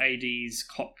think that AD's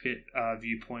cockpit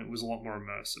viewpoint was a lot more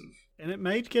immersive. And it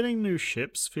made getting new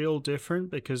ships feel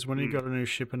different because when you got a new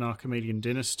ship in Archimedean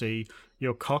Dynasty,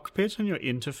 your cockpit and your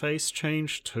interface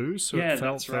changed too. So it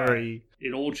felt very...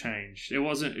 It all changed. It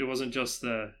wasn't just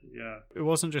the... Yeah. It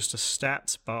wasn't just a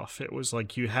stats buff. It was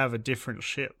like you have a different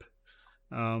ship.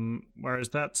 Whereas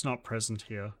that's not present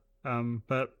here.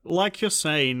 But like you're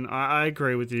saying, I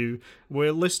agree with you.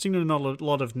 We're listing a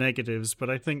lot of negatives, but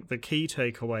I think the key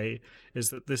takeaway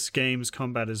is that this game's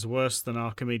combat is worse than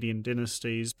Archimedean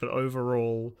Dynasties, but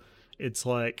overall, it's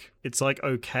like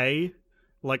okay.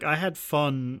 Like, I had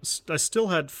fun. I still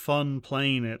had fun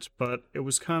playing it, but it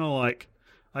was kind of like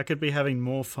I could be having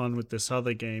more fun with this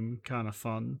other game kind of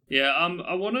fun. Yeah,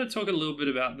 I want to talk a little bit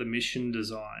about the mission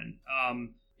design.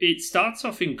 It starts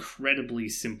off incredibly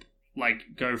simple.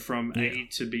 Like, go from A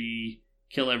to B,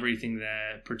 kill everything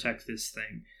there, protect this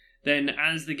thing. Then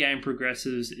as the game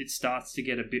progresses, it starts to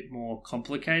get a bit more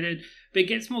complicated. But it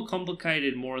gets more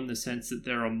complicated more in the sense that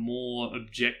there are more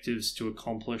objectives to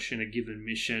accomplish in a given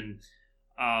mission.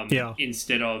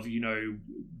 Instead of,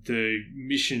 the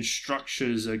mission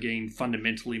structures are getting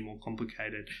fundamentally more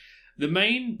complicated. The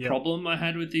main problem I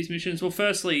had with these missions, well,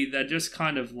 firstly, they're just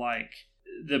kind of like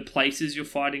the places you're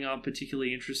fighting aren't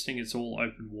particularly interesting. It's all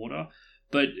open water.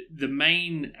 But the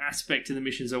main aspect of the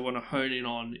missions I want to hone in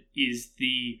on is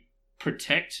the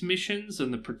protect missions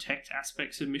and the protect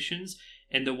aspects of missions,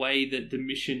 and the way that the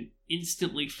mission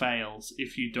instantly fails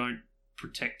if you don't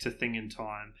protect a thing in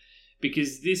time.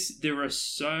 Because there are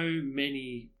so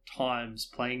many times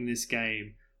playing this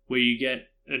game where you get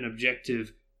an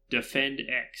objective, defend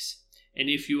X, and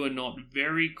if you are not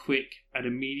very quick at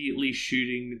immediately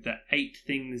shooting the 8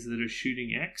 things that are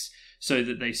shooting X so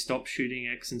that they stop shooting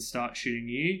X and start shooting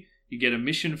you get a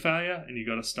mission failure and you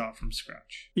got to start from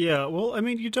scratch. Yeah, well, I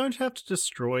mean, you don't have to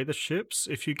destroy the ships.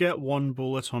 If you get 1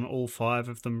 bullet on all 5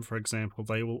 of them, for example,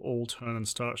 they will all turn and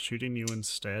start shooting you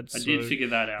instead. I did figure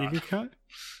that out.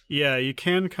 You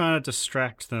can kind of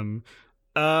distract them.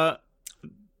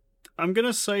 I'm going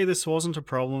to say this wasn't a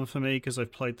problem for me because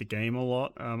I've played the game a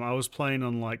lot. I was playing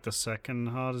on like the second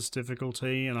hardest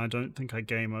difficulty, and I don't think I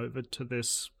game over to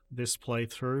this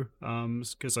playthrough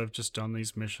because I've just done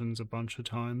these missions a bunch of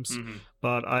times.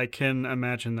 But I can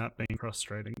imagine that being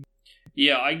frustrating.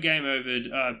 Yeah, I game overed.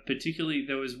 Particularly,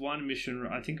 there was one mission,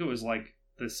 I think it was like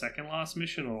the second last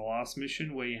mission or the last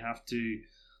mission, where you have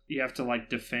to like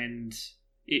defend.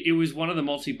 It was one of the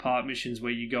multi-part missions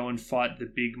where you go and fight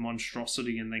the big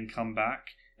monstrosity and then come back,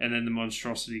 and then the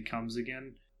monstrosity comes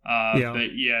again.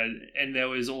 But yeah, and there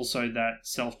was also that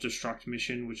self-destruct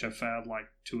mission, which I failed like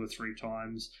 2 or 3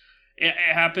 times. It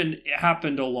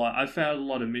happened a lot. I failed a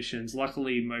lot of missions.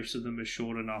 Luckily, most of them are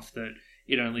short enough that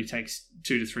it only takes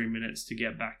 2 to 3 minutes to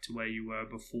get back to where you were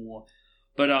before.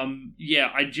 But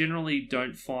I generally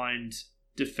don't find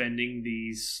defending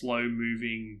these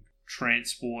slow-moving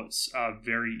transports are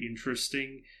very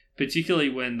interesting, particularly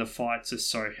when the fights are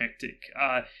so hectic.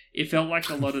 It felt like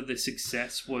a lot of the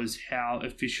success was how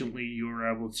efficiently you were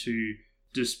able to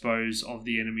dispose of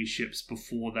the enemy ships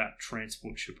before that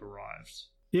transport ship arrived.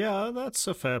 Yeah, that's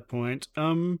a fair point.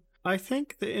 I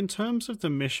think that in terms of the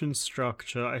mission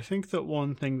structure, I think that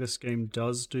one thing this game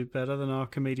does do better than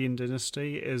Archimedean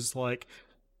Dynasty is, like,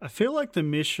 I feel like the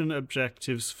mission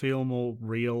objectives feel more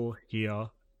real here.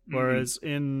 Whereas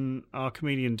in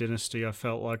Archimedean Dynasty, I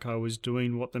felt like I was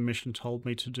doing what the mission told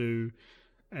me to do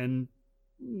and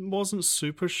wasn't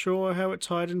super sure how it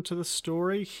tied into the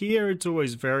story. Here, it's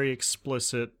always very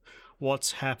explicit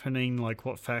what's happening, like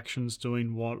what faction's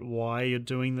doing what, why you're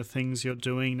doing the things you're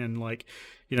doing, and like,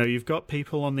 you've got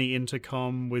people on the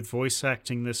intercom with voice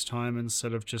acting this time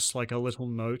instead of just like a little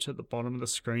note at the bottom of the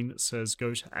screen that says,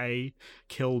 go to A,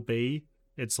 kill B.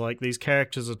 It's like these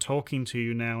characters are talking to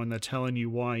you now and they're telling you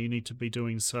why you need to be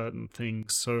doing certain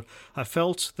things. So I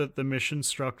felt that the mission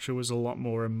structure was a lot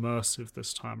more immersive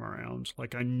this time around.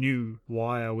 Like I knew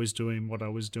why I was doing what I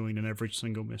was doing in every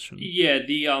single mission. Yeah,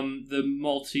 the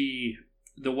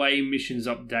way missions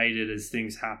updated as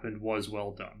things happened was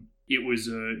well done. It was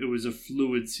a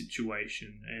fluid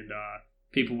situation, and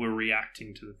people were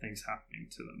reacting to the things happening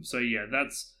to them. So yeah,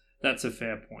 that's a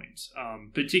fair point.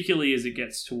 Particularly as it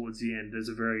gets towards the end, there's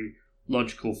a very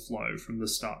logical flow from the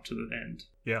start to the end.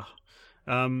 Yeah.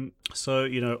 So,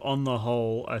 on the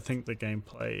whole, I think the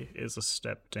gameplay is a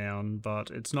step down, but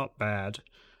it's not bad.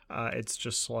 It's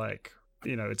just like,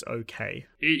 it's okay.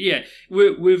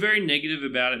 We're very negative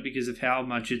about it because of how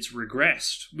much it's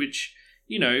regressed, which,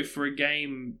 for a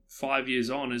game 5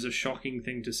 years on is a shocking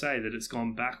thing to say, that it's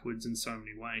gone backwards in so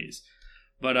many ways.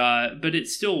 But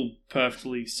it's still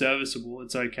perfectly serviceable.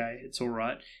 It's okay. It's all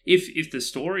right. If the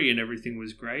story and everything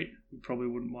was great, we probably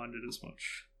wouldn't mind it as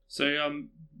much. So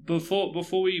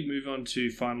before we move on to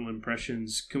final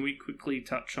impressions, can we quickly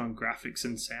touch on graphics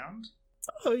and sound?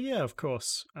 Oh yeah, of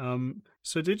course.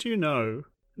 So did you know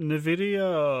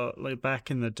NVIDIA, like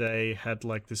back in the day, had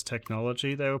like this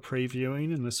technology they were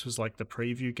previewing, and this was like the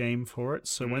preview game for it.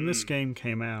 So when this game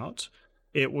came out,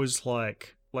 it was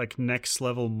like next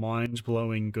level mind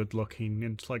blowing good looking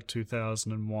in like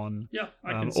 2001. Yeah,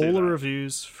 I can see all that. the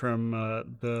reviews from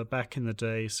the back in the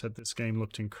day said this game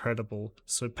looked incredible.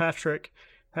 So Patrick,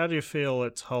 how do you feel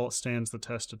it stands the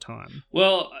test of time?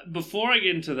 Well, before I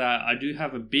get into that, I do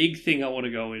have a big thing I want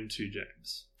to go into,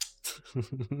 James.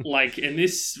 And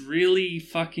this really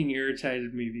fucking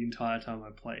irritated me the entire time I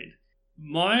played.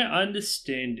 My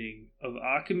understanding of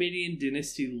Archimedean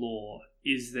Dynasty lore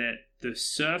is that the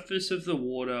surface of the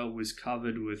water was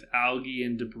covered with algae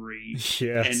and debris,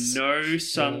 Yes. and no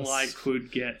sunlight Yes.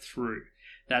 could get through.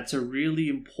 That's a really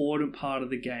important part of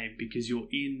the game because you're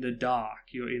in the dark.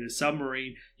 You're in a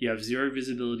submarine, you have zero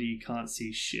visibility, you can't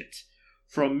see shit.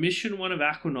 From Mission 1 of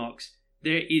Aquanox,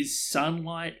 there is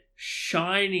sunlight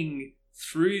shining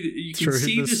through. You can Through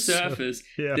see the the surface.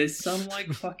 Yeah. There's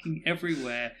sunlight fucking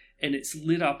everywhere, and it's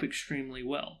lit up extremely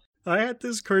well. I had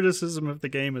this criticism of the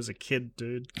game as a kid,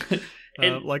 dude.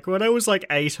 And- Like when I was like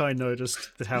 8, I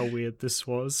noticed how weird this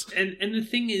was. And the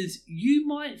thing is, you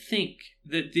might think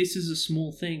that this is a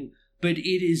small thing, but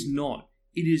it is not.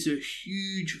 It is a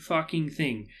huge fucking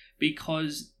thing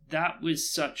because that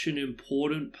was such an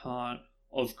important part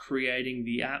of creating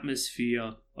the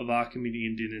atmosphere of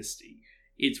Archimedean Dynasty.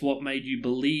 It's what made you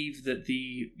believe that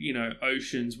the,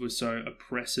 oceans were so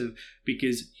oppressive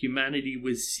because humanity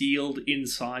was sealed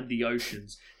inside the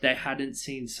oceans. They hadn't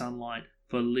seen sunlight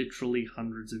for literally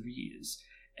hundreds of years.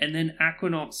 And then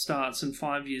Aquanaut starts, and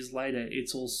 5 years later,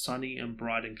 it's all sunny and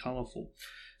bright and colourful.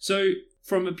 So,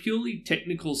 from a purely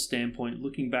technical standpoint,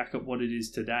 looking back at what it is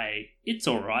today, it's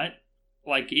alright.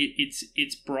 Like,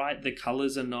 it's bright, the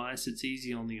colours are nice, it's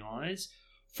easy on the eyes.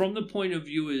 From the point of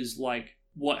view is, like,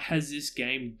 what has this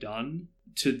game done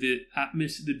to the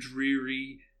the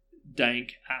dreary,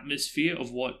 dank atmosphere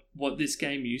of what this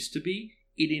game used to be?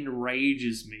 It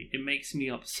enrages me. It makes me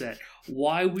upset.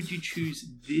 Why would you choose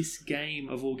this game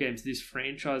of all games, this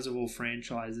franchise of all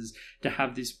franchises, to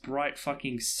have this bright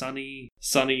fucking sunny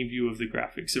view of the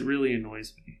graphics? It really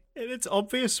annoys me. And it's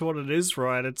obvious what it is,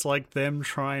 right? It's like them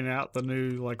trying out the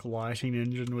new like lighting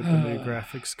engine with the new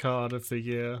graphics card of the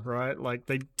year, right? Like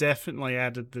they definitely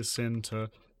added this in to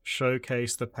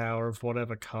showcase the power of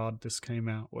whatever card this came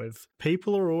out with.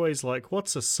 People are always like,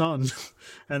 what's a sun?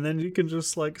 And then you can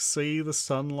just like see the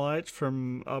sunlight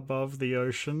from above the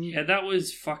ocean. Yeah, that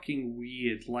was fucking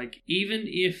weird. Like, even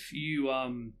if you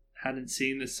hadn't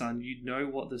seen the sun, you'd know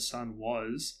what the sun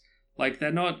was. Like,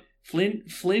 they're not...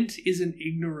 Flint isn't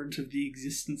ignorant of the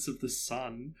existence of the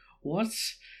sun. What?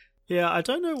 Yeah, I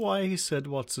don't know why he said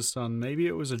what's a sun. Maybe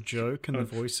it was a joke and the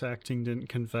voice acting didn't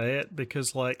convey it,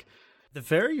 because like the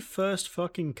very first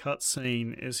fucking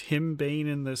cutscene is him being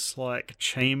in this like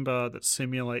chamber that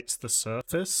simulates the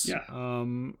surface. Yeah.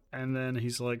 And then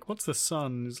he's like, what's the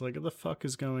sun? He's like, what the fuck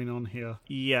is going on here?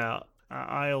 Yeah,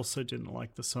 I also didn't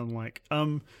like the sun. Like,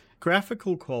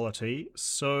 graphical quality,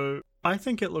 so I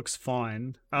think it looks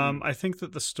fine. I think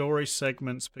that the story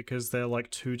segments, because they're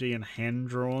like 2D and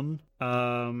hand-drawn,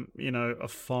 are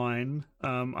fine.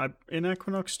 In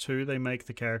Aquanox 2, they make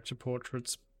the character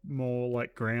portraits more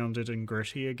like grounded and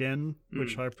gritty again,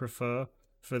 which I prefer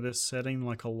for this setting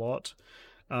like a lot.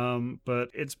 But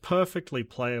it's perfectly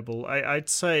playable. I'd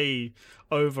say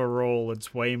overall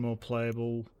it's way more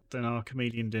playable than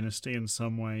Archimedean Dynasty in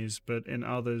some ways, but in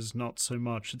others not so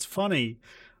much. It's funny.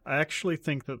 I actually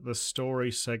think that the story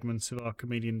segments of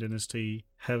Archimedean Dynasty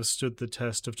have stood the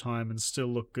test of time and still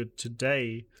look good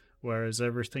today, whereas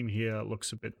everything here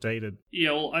looks a bit dated.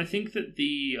 Yeah, well, I think that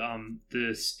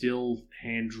the still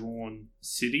hand-drawn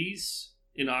cities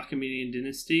in Archimedean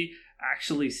Dynasty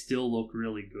actually still look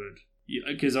really good.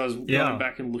 Because I was going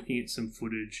back and looking at some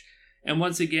footage, and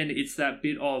once again, it's that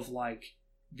bit of like,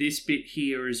 this bit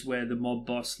here is where the mob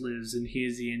boss lives, and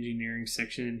here's the engineering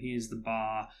section, and here's the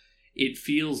bar. It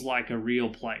feels like a real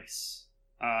place,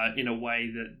 in a way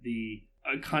that the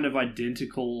kind of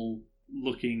identical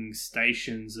looking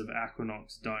stations of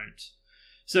Aquanox don't.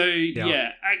 So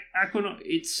Aquanox,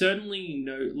 it's certainly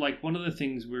like one of the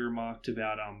things we remarked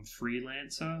about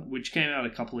Freelancer, which came out a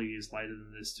couple of years later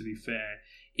than this, to be fair,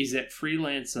 is that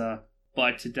Freelancer,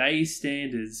 by today's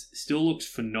standards, still looks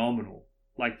phenomenal.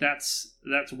 Like that's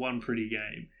one pretty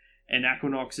game, and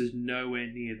Aquanox is nowhere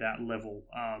near that level.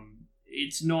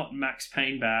 It's not Max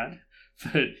Payne bad,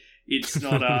 but it's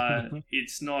not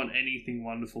it's not anything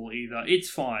wonderful either. It's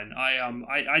fine.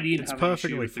 I didn't have an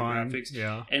issue with the graphics.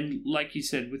 Yeah. And like you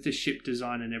said, with the ship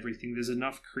design and everything, there's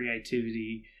enough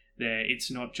creativity there.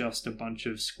 It's not just a bunch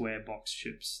of square box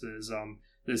ships. There's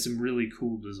some really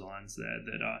cool designs there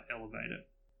that elevate it.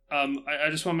 I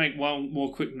just want to make one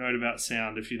more quick note about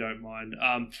sound, if you don't mind.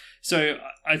 So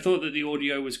I thought that the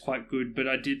audio was quite good, but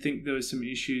I did think there was some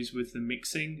issues with the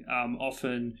mixing.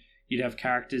 Often you'd have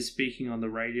characters speaking on the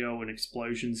radio and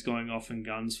explosions going off and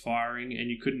guns firing, and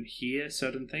you couldn't hear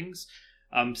certain things.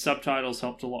 Subtitles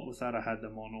helped a lot with that. I had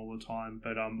them on all the time,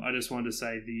 but I just wanted to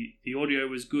say the audio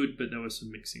was good, but there were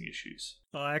some mixing issues.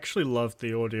 I actually loved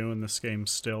the audio in this game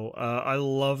still. I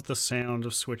love the sound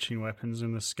of switching weapons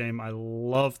in this game. I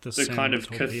love the sound kind of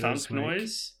torpedoes kathunk make.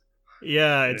 noise.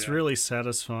 Yeah, it's really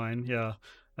satisfying. Yeah.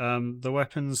 The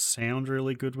weapons sound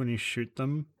really good when you shoot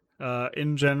them.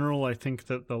 In general, I think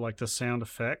that the sound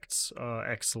effects are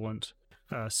excellent.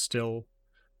 Still,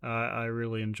 I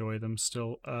really enjoy them.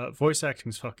 Still, voice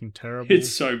acting's fucking terrible.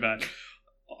 It's so bad.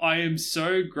 I am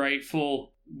so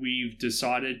grateful we've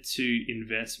decided to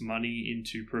invest money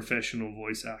into professional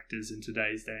voice actors in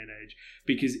today's day and age,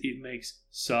 because it makes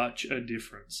such a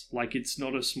difference. Like, it's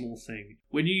not a small thing.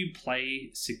 When you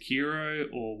play Sekiro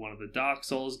or one of the Dark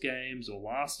Souls games or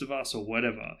Last of Us or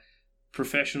whatever,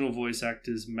 professional voice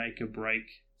actors make or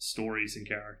break stories and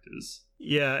characters.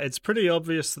 Yeah, it's pretty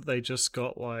obvious that they just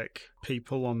got like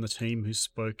people on the team who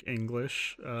spoke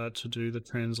English to do the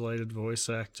translated voice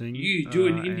acting. You do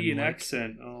an Indian and, like,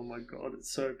 accent. Oh my god,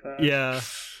 it's so bad. Yeah,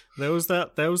 there was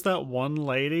that one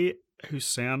lady who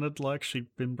sounded like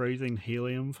she'd been breathing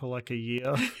helium for like a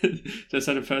year. Just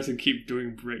had a person keep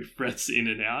doing breaths in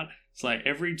and out. It's like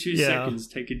every 2 seconds,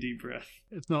 take a deep breath.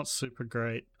 It's not super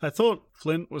great. I thought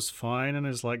Flint was fine in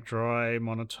his like dry,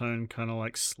 monotone, kind of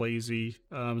like sleazy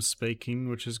speaking,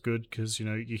 which is good because, you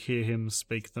know, you hear him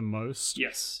speak the most.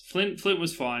 Yes, Flint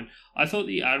was fine. I thought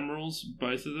the admirals,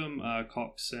 both of them,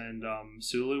 Cox and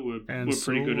Sulu, were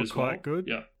pretty good as well. Quite good.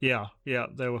 Yeah,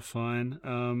 they were fine.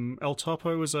 El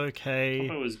Topo was okay.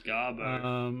 Topo was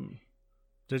Garbo.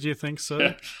 Did you think so?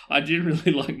 Yeah, I didn't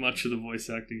really like much of the voice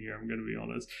acting here, I'm going to be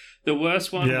honest. The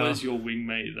worst one was your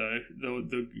wingmate, though.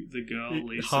 The girl,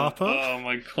 Lisa. Harper? Oh,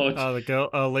 my God. Oh, the girl.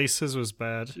 Lisa's was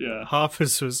bad. Yeah.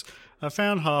 Harper's was... I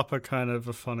found Harper kind of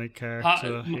a funny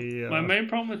character. My main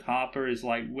problem with Harper is,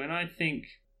 like, when I think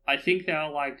they're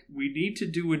like, we need to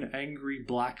do an angry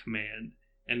black man.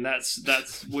 And that's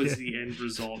was the end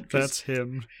result. That's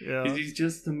him. Yeah. He's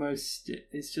just the most...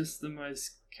 It's just the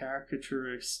most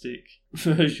caricaturistic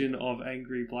version of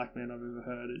angry black man I've ever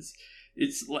heard.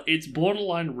 It's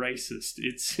borderline racist.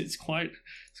 It's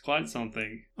quite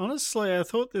something. Honestly, I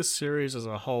thought this series as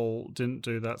a whole didn't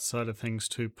do that side of things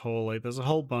too poorly. There's a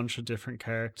whole bunch of different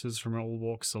characters from all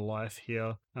walks of life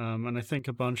here, and I think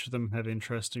a bunch of them have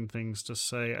interesting things to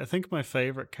say. I think my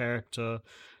favorite character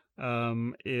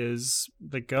is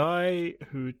the guy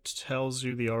who tells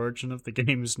you the origin of the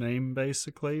game's name,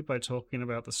 basically, by talking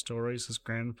about the stories his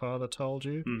grandfather told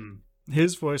you.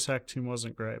 His voice acting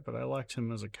wasn't great, but I liked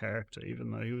him as a character, even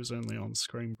though he was only on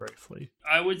screen briefly.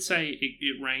 I would say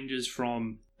it ranges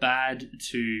from bad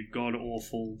to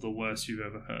god-awful, the worst you've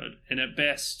ever heard. And at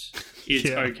best, it's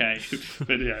okay.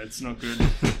 But yeah, it's not good.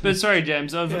 But sorry,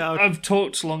 James, I've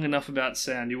talked long enough about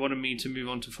sound. You wanted me to move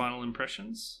on to final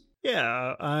impressions?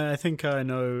 Yeah, I think I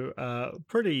know. I'm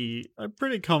pretty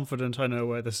confident I know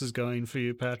where this is going for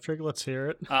you, Patrick. Let's hear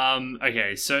it.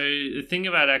 Okay, so the thing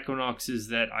about Equinox is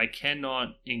that I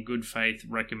cannot, in good faith,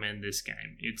 recommend this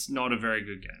game. It's not a very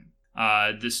good game.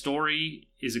 The story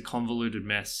is a convoluted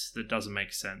mess that doesn't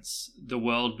make sense. The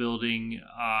world building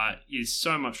is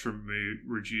so much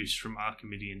reduced from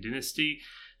Archimedean Dynasty.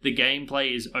 The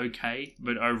gameplay is okay,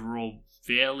 but overall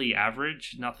fairly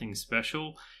average, nothing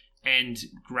special. And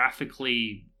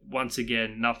graphically, once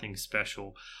again, nothing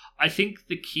special. I think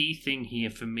the key thing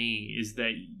here for me is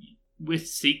that with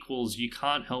sequels, you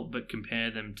can't help but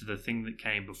compare them to the thing that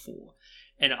came before.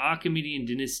 And Archimedean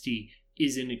Dynasty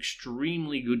is an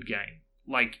extremely good game.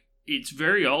 Like, it's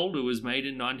very old. It was made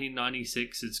in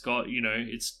 1996. It's got,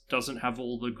 it doesn't have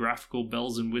all the graphical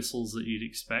bells and whistles that you'd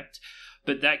expect.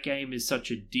 But that game is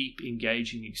such a deep,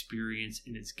 engaging experience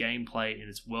in its gameplay, in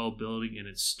its world building, in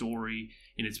its story,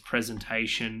 in its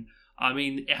presentation. I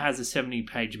mean, it has a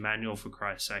 70-page manual, for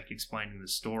Christ's sake, explaining the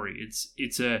story.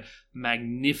 It's a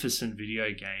magnificent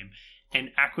video game.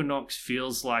 And Equinox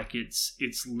feels like it's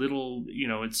little,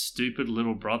 its stupid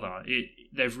little brother.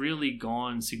 They've really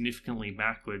gone significantly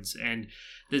backwards, and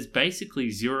there's basically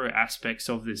zero aspects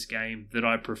of this game that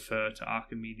I prefer to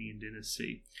Archimedean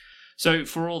Dynasty. So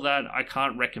for all that, I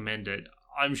can't recommend it.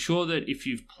 I'm sure that if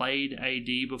you've played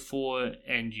AD before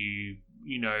and you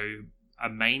are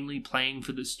mainly playing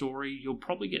for the story, you'll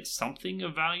probably get something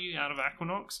of value out of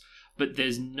Equinox, but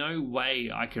there's no way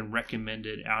I can recommend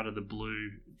it out of the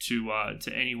blue to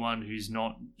anyone who's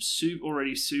not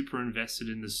already super invested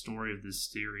in the story of this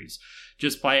series.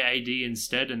 Just play AD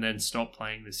instead and then stop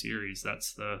playing the series.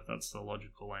 That's the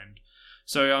logical end.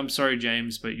 So I'm sorry,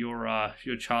 James, but your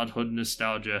childhood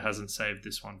nostalgia hasn't saved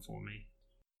this one for me.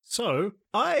 So,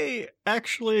 I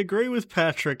actually agree with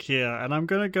Patrick here, and I'm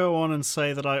going to go on and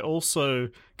say that I also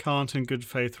can't in good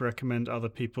faith recommend other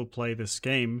people play this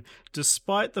game,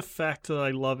 despite the fact that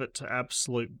I love it to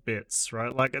absolute bits,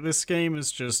 right? Like, this game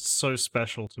is just so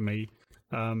special to me.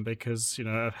 because,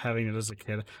 of having it as a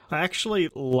kid. I actually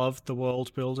love the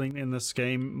world building in this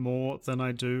game more than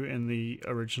I do in the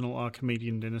original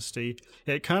Archimedean Dynasty.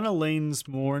 It kind of leans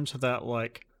more into that,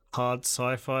 like, hard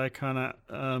sci-fi kind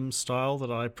of style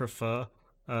that I prefer.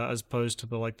 As opposed to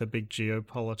the big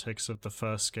geopolitics of the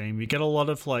first game, you get a lot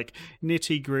of like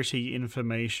nitty gritty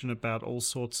information about all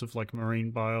sorts of like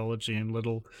marine biology and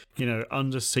little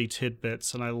undersea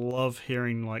tidbits, and I love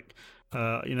hearing like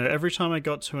every time I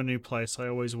got to a new place, I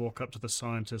always walk up to the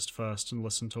scientist first and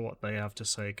listen to what they have to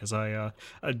say because I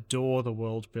adore the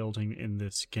world building in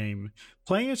this game.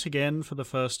 Playing it again for the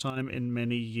first time in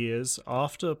many years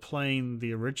after playing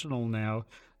the original now,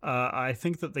 I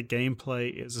think that the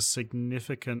gameplay is a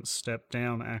significant step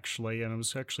down, actually, and I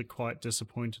was actually quite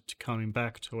disappointed to coming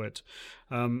back to it.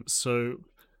 So,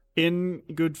 in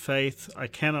good faith, I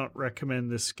cannot recommend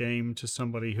this game to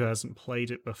somebody who hasn't played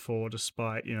it before,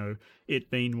 despite, it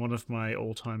being one of my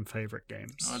all-time favorite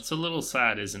games. Oh, it's a little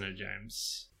sad, isn't it,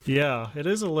 James? Yeah, it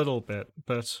is a little bit,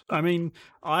 but, I mean,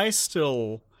 I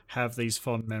still have these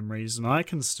fond memories and I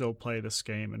can still play this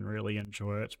game and really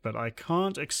enjoy it, but I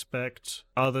can't expect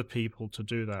other people to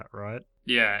do that, right?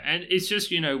 Yeah, and it's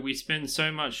just, we spend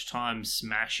so much time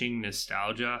smashing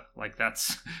nostalgia. Like,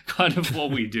 that's kind of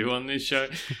what we do on this show.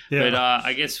 Yeah. But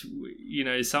I guess,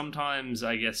 sometimes,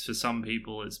 I guess for some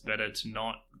people it's better to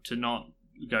not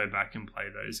go back and play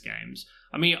those games.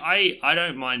 I mean, I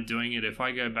don't mind doing it. If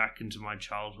I go back into my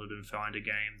childhood and find a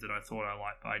game that I thought I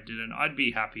liked but I didn't, I'd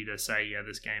be happy to say, yeah,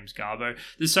 this game's garbo.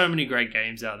 There's so many great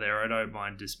games out there. I don't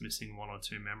mind dismissing one or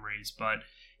two memories, but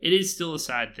it is still a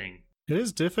sad thing. It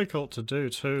is difficult to do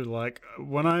too. Like,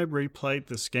 when I replayed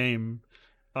this game,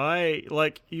 I,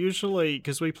 usually,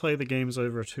 because we play the games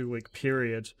over a 2-week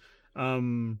period,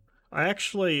 I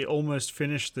actually almost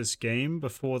finished this game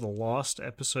before the last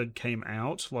episode came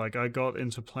out. Like, I got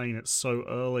into playing it so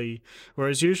early,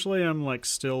 whereas usually I'm,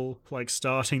 still,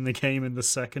 starting the game in the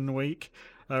second week.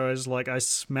 Whereas, I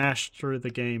smashed through the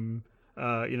game,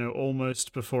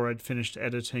 almost before I'd finished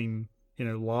editing,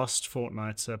 last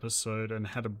fortnight's episode and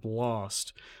had a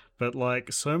blast. But,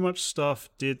 so much stuff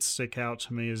did stick out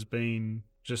to me as being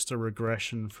just a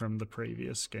regression from the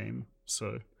previous game,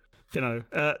 so...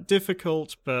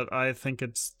 difficult, but I think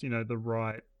it's, the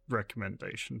right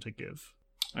recommendation to give.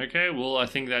 Okay, well, I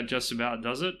think that just about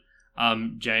does it.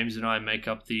 James and I make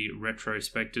up the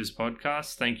Retrospectors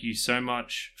podcast. Thank you so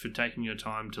much for taking your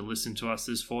time to listen to us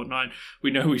this fortnight. We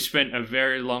know we spent a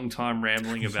very long time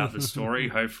rambling about the story.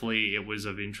 Hopefully it was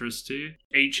of interest to you.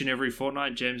 Each and every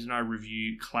fortnight, James and I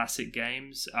review classic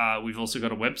games. We've also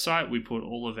got a website. We put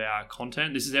all of our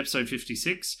content. This is episode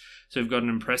 56, so we've got an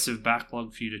impressive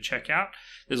backlog for you to check out.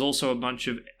 There's also a bunch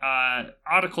of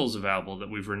articles available that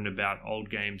we've written about old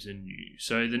games and new.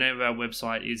 So the name of our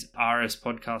website is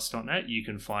rspodcast.net. You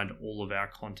can find all of our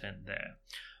content there.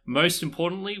 Most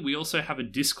importantly, we also have a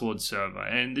Discord server,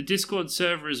 and the Discord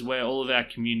server is where all of our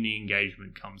community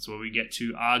engagement comes, where we get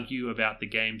to argue about the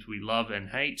games we love and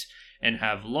hate and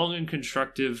have long and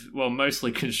constructive, well,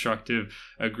 mostly constructive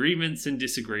agreements and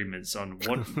disagreements on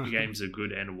what games are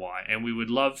good and why. And we would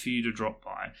love for you to drop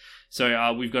by.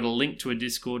 So we've got a link to a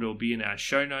Discord. It'll be in our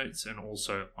show notes and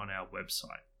also on our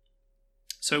website.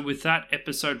 So with that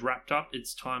episode wrapped up,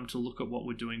 it's time to look at what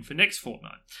we're doing for next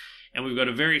fortnight. And we've got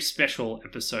a very special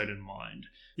episode in mind.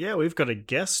 Yeah, we've got a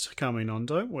guest coming on,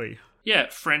 don't we? Yeah,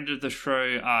 friend of the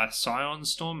show,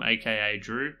 Scionstorm, aka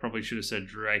Drew. Probably should have said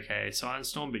Drew, aka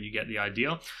Scionstorm, but you get the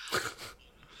idea.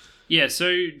 Yeah,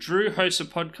 so Drew hosts a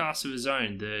podcast of his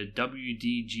own, the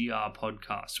WDGR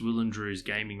podcast, Will and Drew's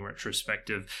Gaming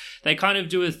Retrospective. They kind of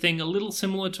do a thing a little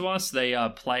similar to us. They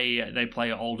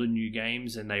play older new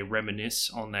games and they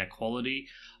reminisce on their quality.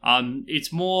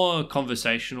 It's more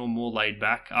conversational, more laid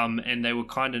back, and they were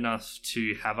kind enough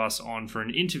to have us on for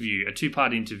an interview, a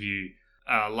 2-part interview,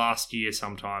 last year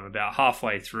sometime, about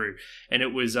halfway through, and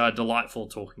it was delightful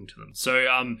talking to them. So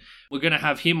we're going to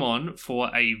have him on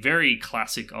for a very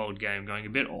classic old game, going a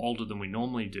bit older than we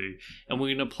normally do, and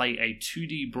we're going to play a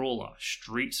 2D brawler,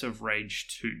 Streets of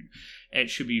Rage 2. It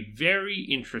should be very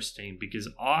interesting because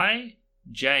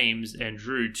James and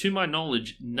Drew, to my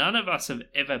knowledge, none of us have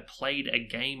ever played a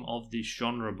game of this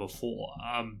genre before.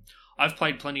 I've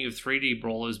played plenty of 3D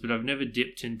brawlers, but I've never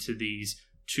dipped into these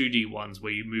 2D ones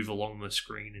where you move along the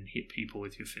screen and hit people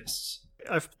with your fists.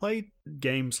 I've played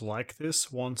games like this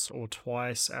once or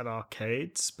twice at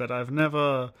arcades, but I've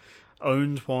never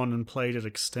owned one and played it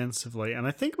extensively. And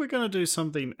I think we're going to do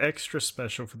something extra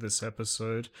special for this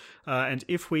episode. And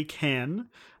if we can,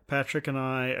 Patrick and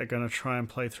I are going to try and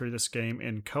play through this game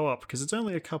in co-op because it's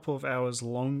only a couple of hours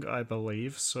long, I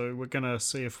believe. So we're going to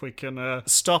see if we can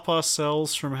stop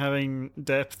ourselves from having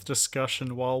depth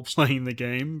discussion while playing the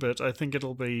game. But I think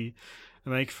it'll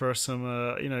make for some,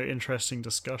 interesting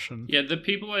discussion. Yeah, the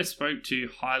people I spoke to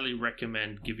highly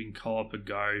recommend giving co-op a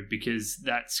go because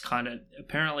that's kind of,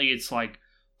 apparently it's like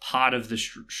part of the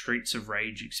Streets of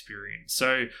Rage experience.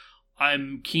 So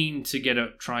I'm keen to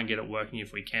try and get it working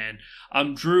if we can.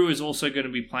 Drew is also going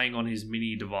to be playing on his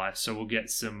mini device, so we'll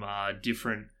get some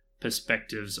different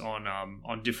perspectives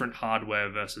on different hardware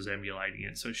versus emulating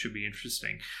it, so it should be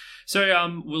interesting.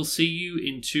 So we'll see you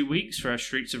in 2 weeks for our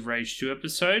Streets of Rage 2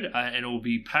 episode, and it will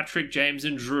be Patrick, James,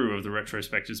 and Drew of the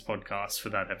Retrospectives podcast for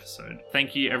that episode.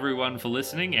 Thank you everyone for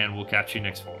listening, and we'll catch you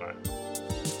next fortnight.